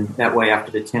that way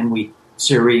after the 10-week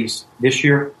series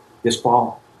this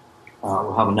fall,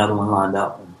 we'll have another one lined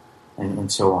up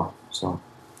and so on. So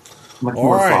much all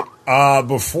more right. fun.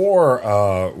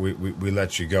 Before we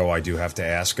let you go, I do have to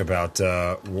ask about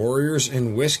Warriors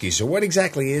and whiskey. So what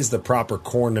exactly is the proper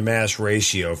corn to mash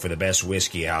ratio for the best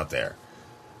whiskey out there?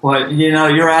 Well,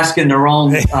 you're asking the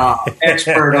wrong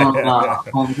expert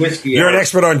on whiskey. You're an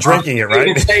expert on drinking it, right?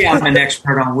 You can say I'm an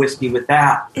expert on whiskey with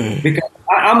that because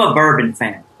I'm a bourbon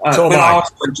fan. So but I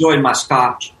also enjoyed my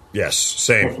Scotch. Yes,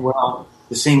 same. As well,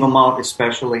 the single malt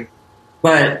especially.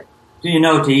 But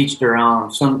to each their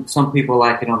own. Some people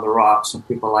like it on the rocks. Some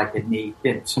people like it neat.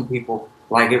 And some people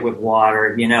like it with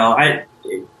water.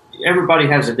 Everybody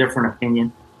has a different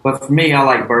opinion. But for me, I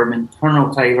like bourbon.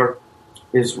 Colonel Taylor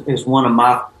is one of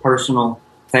my personal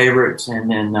favorites, and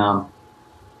then but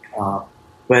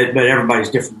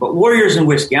everybody's different. But Warriors and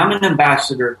Whiskey, I'm an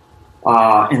ambassador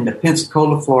in the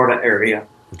Pensacola, Florida area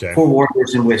for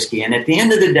Warriors and Whiskey. And at the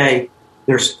end of the day,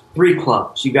 there's 3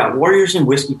 clubs. You got Warriors and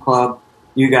Whiskey Club,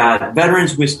 you got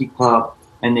Veterans Whiskey Club,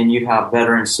 and then you have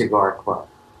Veterans Cigar Club.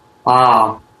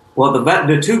 Well,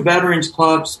 the 2 Veterans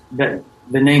clubs, that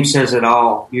the name says it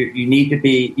all. You need to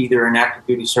be either an active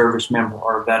duty service member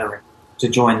or a veteran to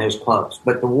join those clubs.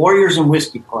 But the Warriors and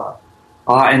Whiskey Club,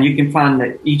 and you can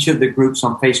find each of the groups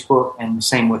on Facebook, and the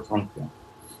same with LinkedIn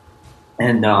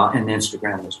and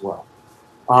Instagram as well.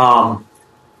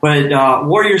 But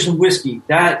Warriors and Whiskey,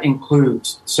 that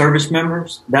includes service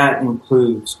members, that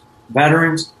includes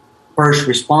veterans, first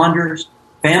responders,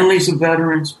 families of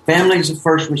veterans, families of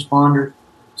first responders.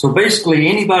 So basically,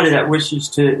 anybody that wishes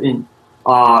to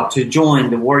join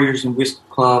the Warriors and Whiskey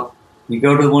Club, you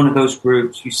go to one of those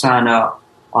groups, you sign up.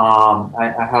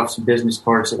 I have some business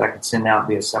cards that I can send out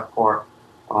via support.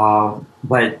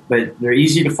 But they're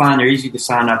easy to find, they're easy to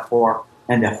sign up for.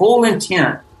 And the whole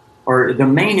intent, or the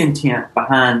main intent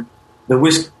behind the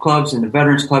whiskey clubs and the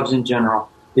veterans clubs in general,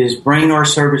 is bring our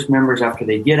service members after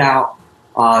they get out,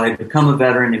 they become a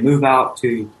veteran, they move out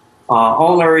to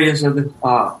all areas of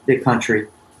the country,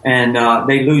 and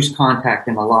they lose contact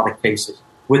in a lot of cases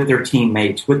with their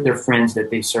teammates, with their friends that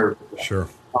they serve with. Sure.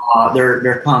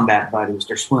 Their combat buddies,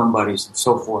 their swim buddies, and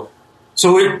so forth.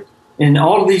 So in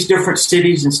all of these different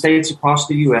cities and states across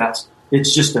the U.S.,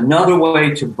 it's just another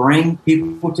way to bring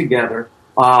people together,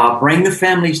 bring the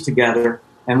families together.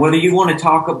 And whether you want to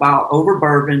talk about over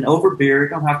bourbon, over beer, it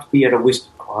don't have to be at a whiskey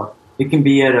club. It can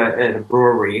be at a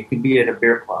brewery. It can be at a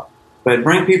beer club. But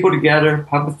bring people together,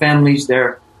 have the families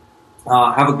there,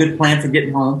 have a good plan for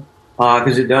getting home,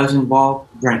 because it does involve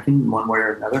drinking in one way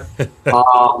or another.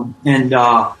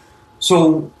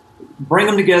 So bring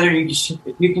them together.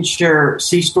 You can share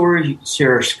sea stories, you can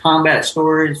share combat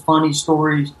stories, funny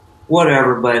stories,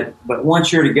 whatever. But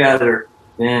once you're together,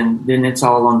 then it's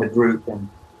all on the group and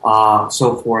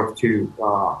so forth to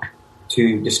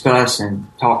discuss and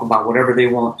talk about whatever they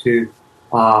want to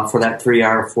for that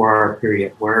 3-hour, 4-hour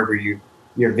period, wherever your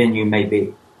venue may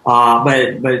be.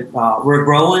 But we're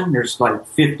growing. There's like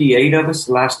 58 of us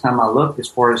the last time I looked as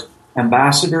far as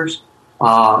ambassadors.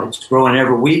 It's growing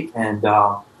every week, and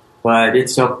but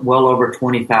it's up well over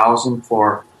 20,000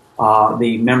 for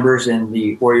the members in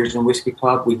the Warriors and Whiskey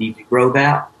Club. We need to grow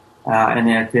that. And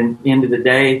at the end of the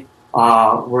day,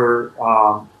 we're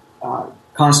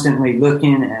constantly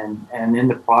looking and in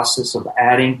the process of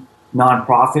adding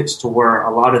nonprofits to where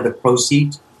a lot of the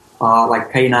proceeds,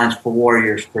 like Canines for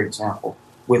Warriors, for example,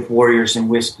 with Warriors and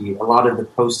Whiskey, a lot of the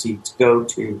proceeds go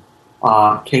to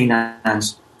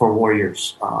Canines for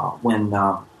Warriors when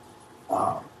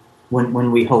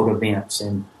when we hold events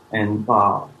and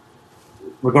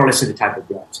regardless of the type of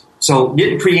events. So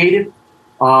getting creative.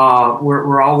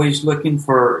 We're always looking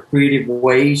for creative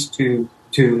ways to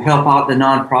help out the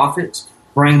nonprofits,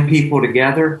 bring people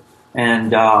together,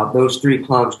 and those 3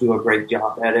 clubs do a great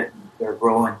job at it. They're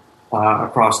growing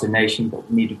across the nation, but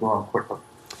we need to grow them quicker.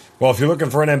 Well, if you're looking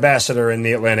for an ambassador in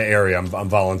the Atlanta area, I'm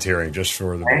volunteering just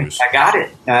for the booze. I got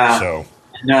it.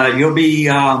 You'll be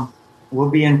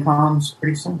we'll be in comms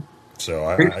pretty soon. So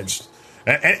I just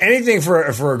anything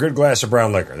for a good glass of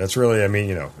brown liquor. That's really, I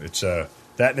mean, it's that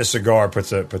and a cigar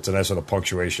puts a nice little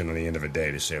punctuation on the end of a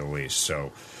day, to say the least.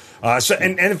 So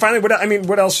and finally,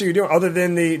 what else are you doing other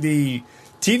than the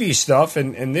TV stuff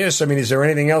and this? I mean, is there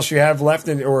anything else you have left,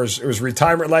 or is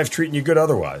retirement life treating you good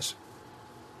otherwise?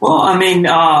 Well, I mean,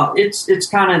 it's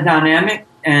kind of dynamic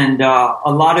and a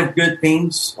lot of good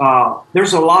things.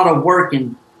 There's a lot of work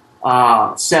in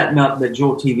setting up the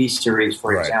Jewel TV series,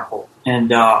 for example,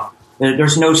 and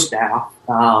there's no staff.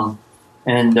 And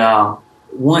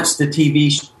once the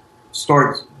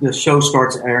the show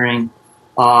starts airing,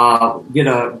 get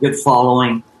a good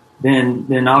following,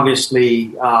 then obviously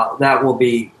that will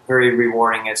be very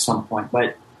rewarding at some point.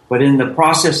 But in the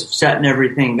process of setting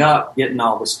everything up, getting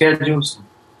all the schedules.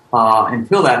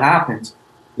 Until that happens,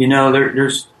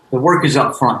 there's the work is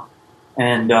up front,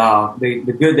 and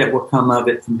the good that will come of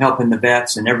it from helping the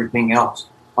vets and everything else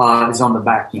is on the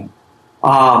back end.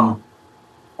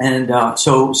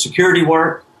 So security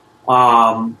work,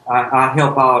 I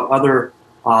help out other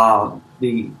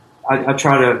I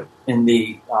try to in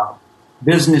the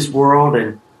business world,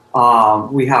 and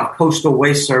we have Coastal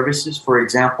Waste Services, for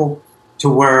example, to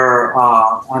where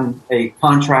I'm a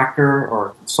contractor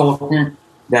or consultant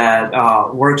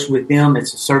that works with them.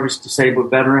 It's a service-disabled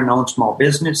veteran-owned small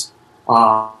business.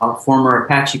 A former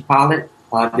Apache pilot,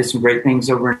 did some great things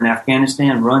over in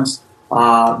Afghanistan, runs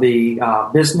the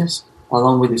business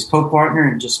along with his co-partner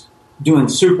and just doing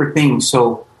super things.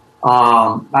 So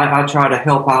I try to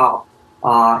help out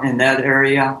in that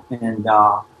area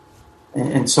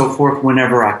and so forth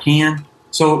whenever I can.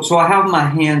 So I have my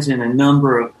hands in a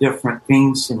number of different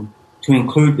things, and to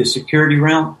include the security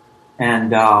realm,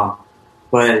 and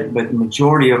but the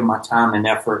majority of my time and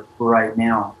effort right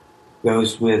now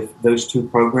goes with those 2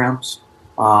 programs,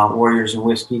 Warriors and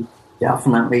Whiskey.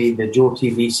 Definitely the Jewel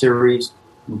TV series,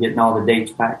 and getting all the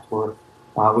dates back where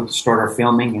we can start our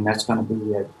filming, and that's going to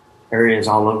be at areas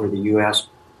all over the U.S.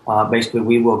 Basically,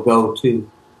 we will go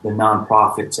to the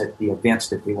nonprofits at the events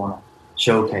that they want to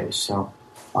showcase. So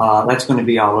that's going to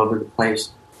be all over the place.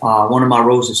 One of my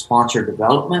roles is sponsor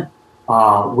development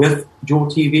with Jewel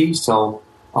TV. So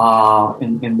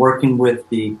in working with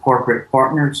the corporate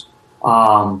partners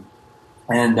and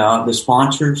the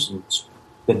sponsors, and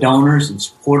the donors and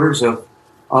supporters of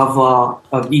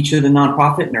each of the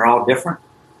nonprofit, and they're all different.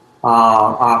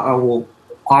 I will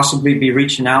possibly be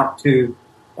reaching out to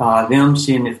them,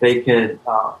 seeing if they could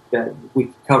that we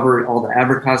could cover all the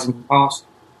advertising costs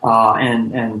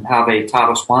and have a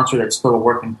title sponsor that's still a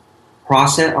working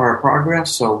process or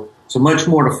progress. So much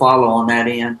more to follow on that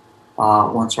end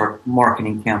once our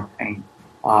marketing campaign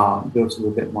goes a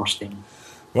little bit more steam.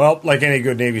 Well, like any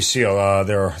good Navy SEAL,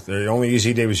 the only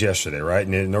easy day was yesterday, right?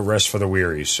 And no rest for the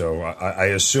weary. So I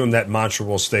assume that mantra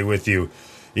will stay with you,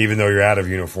 even though you're out of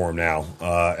uniform now,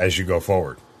 as you go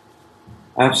forward.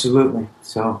 Absolutely.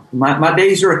 So my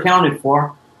days are accounted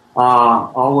for.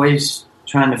 Always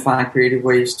trying to find creative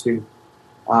ways to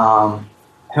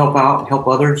help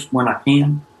others when I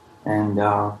can, and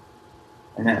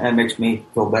that makes me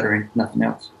feel better, if nothing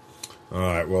else. All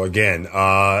right. Well, again,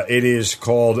 it is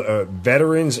called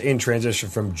Veterans in Transition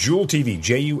from Jewel TV,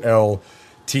 JUL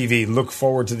TV. Look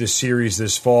forward to this series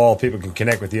this fall. People can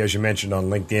connect with you, as you mentioned, on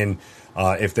LinkedIn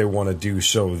if they want to do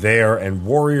so there. And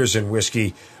Warriors and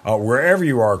Whiskey, wherever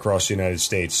you are across the United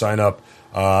States, sign up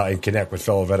and connect with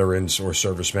fellow veterans or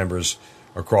service members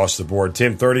across the board.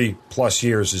 Tim, 30-plus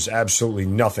years is absolutely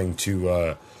nothing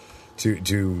to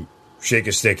shake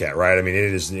a stick at, right? I mean,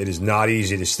 it is not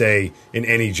easy to stay in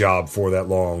any job for that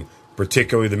long,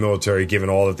 particularly the military, given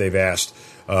all that they've asked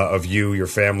of you, your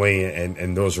family,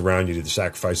 and those around you, to the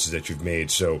sacrifices that you've made.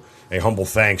 So a humble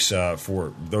thanks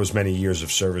for those many years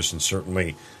of service, and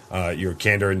certainly your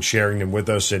candor in sharing them with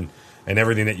us and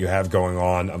everything that you have going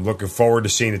on. I'm looking forward to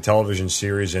seeing the television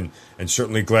series, and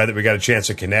certainly glad that we got a chance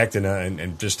to connect.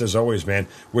 And just as always, man,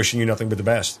 wishing you nothing but the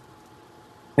best.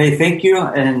 Hey, thank you,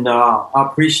 and I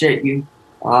appreciate you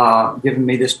giving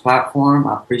me this platform.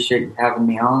 I appreciate you having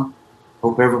me on.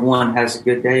 Hope everyone has a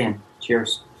good day, and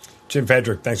cheers. Jim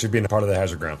Fedrick, thanks for being a part of the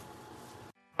Hazard Ground.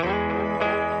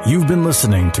 You've been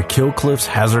listening to Kill Cliff's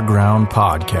Hazard Ground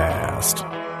podcast.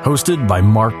 hosted by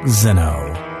Mark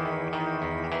Zeno.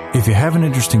 If you have an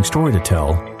interesting story to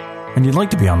tell and you'd like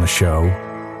to be on the show,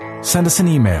 send us an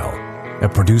email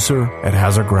at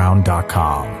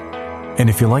producer@hazardground.com. And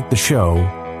if you like the show,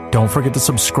 don't forget to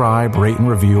subscribe, rate, and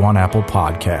review on Apple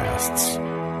Podcasts.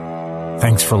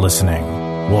 Thanks for listening.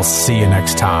 We'll see you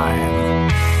next time.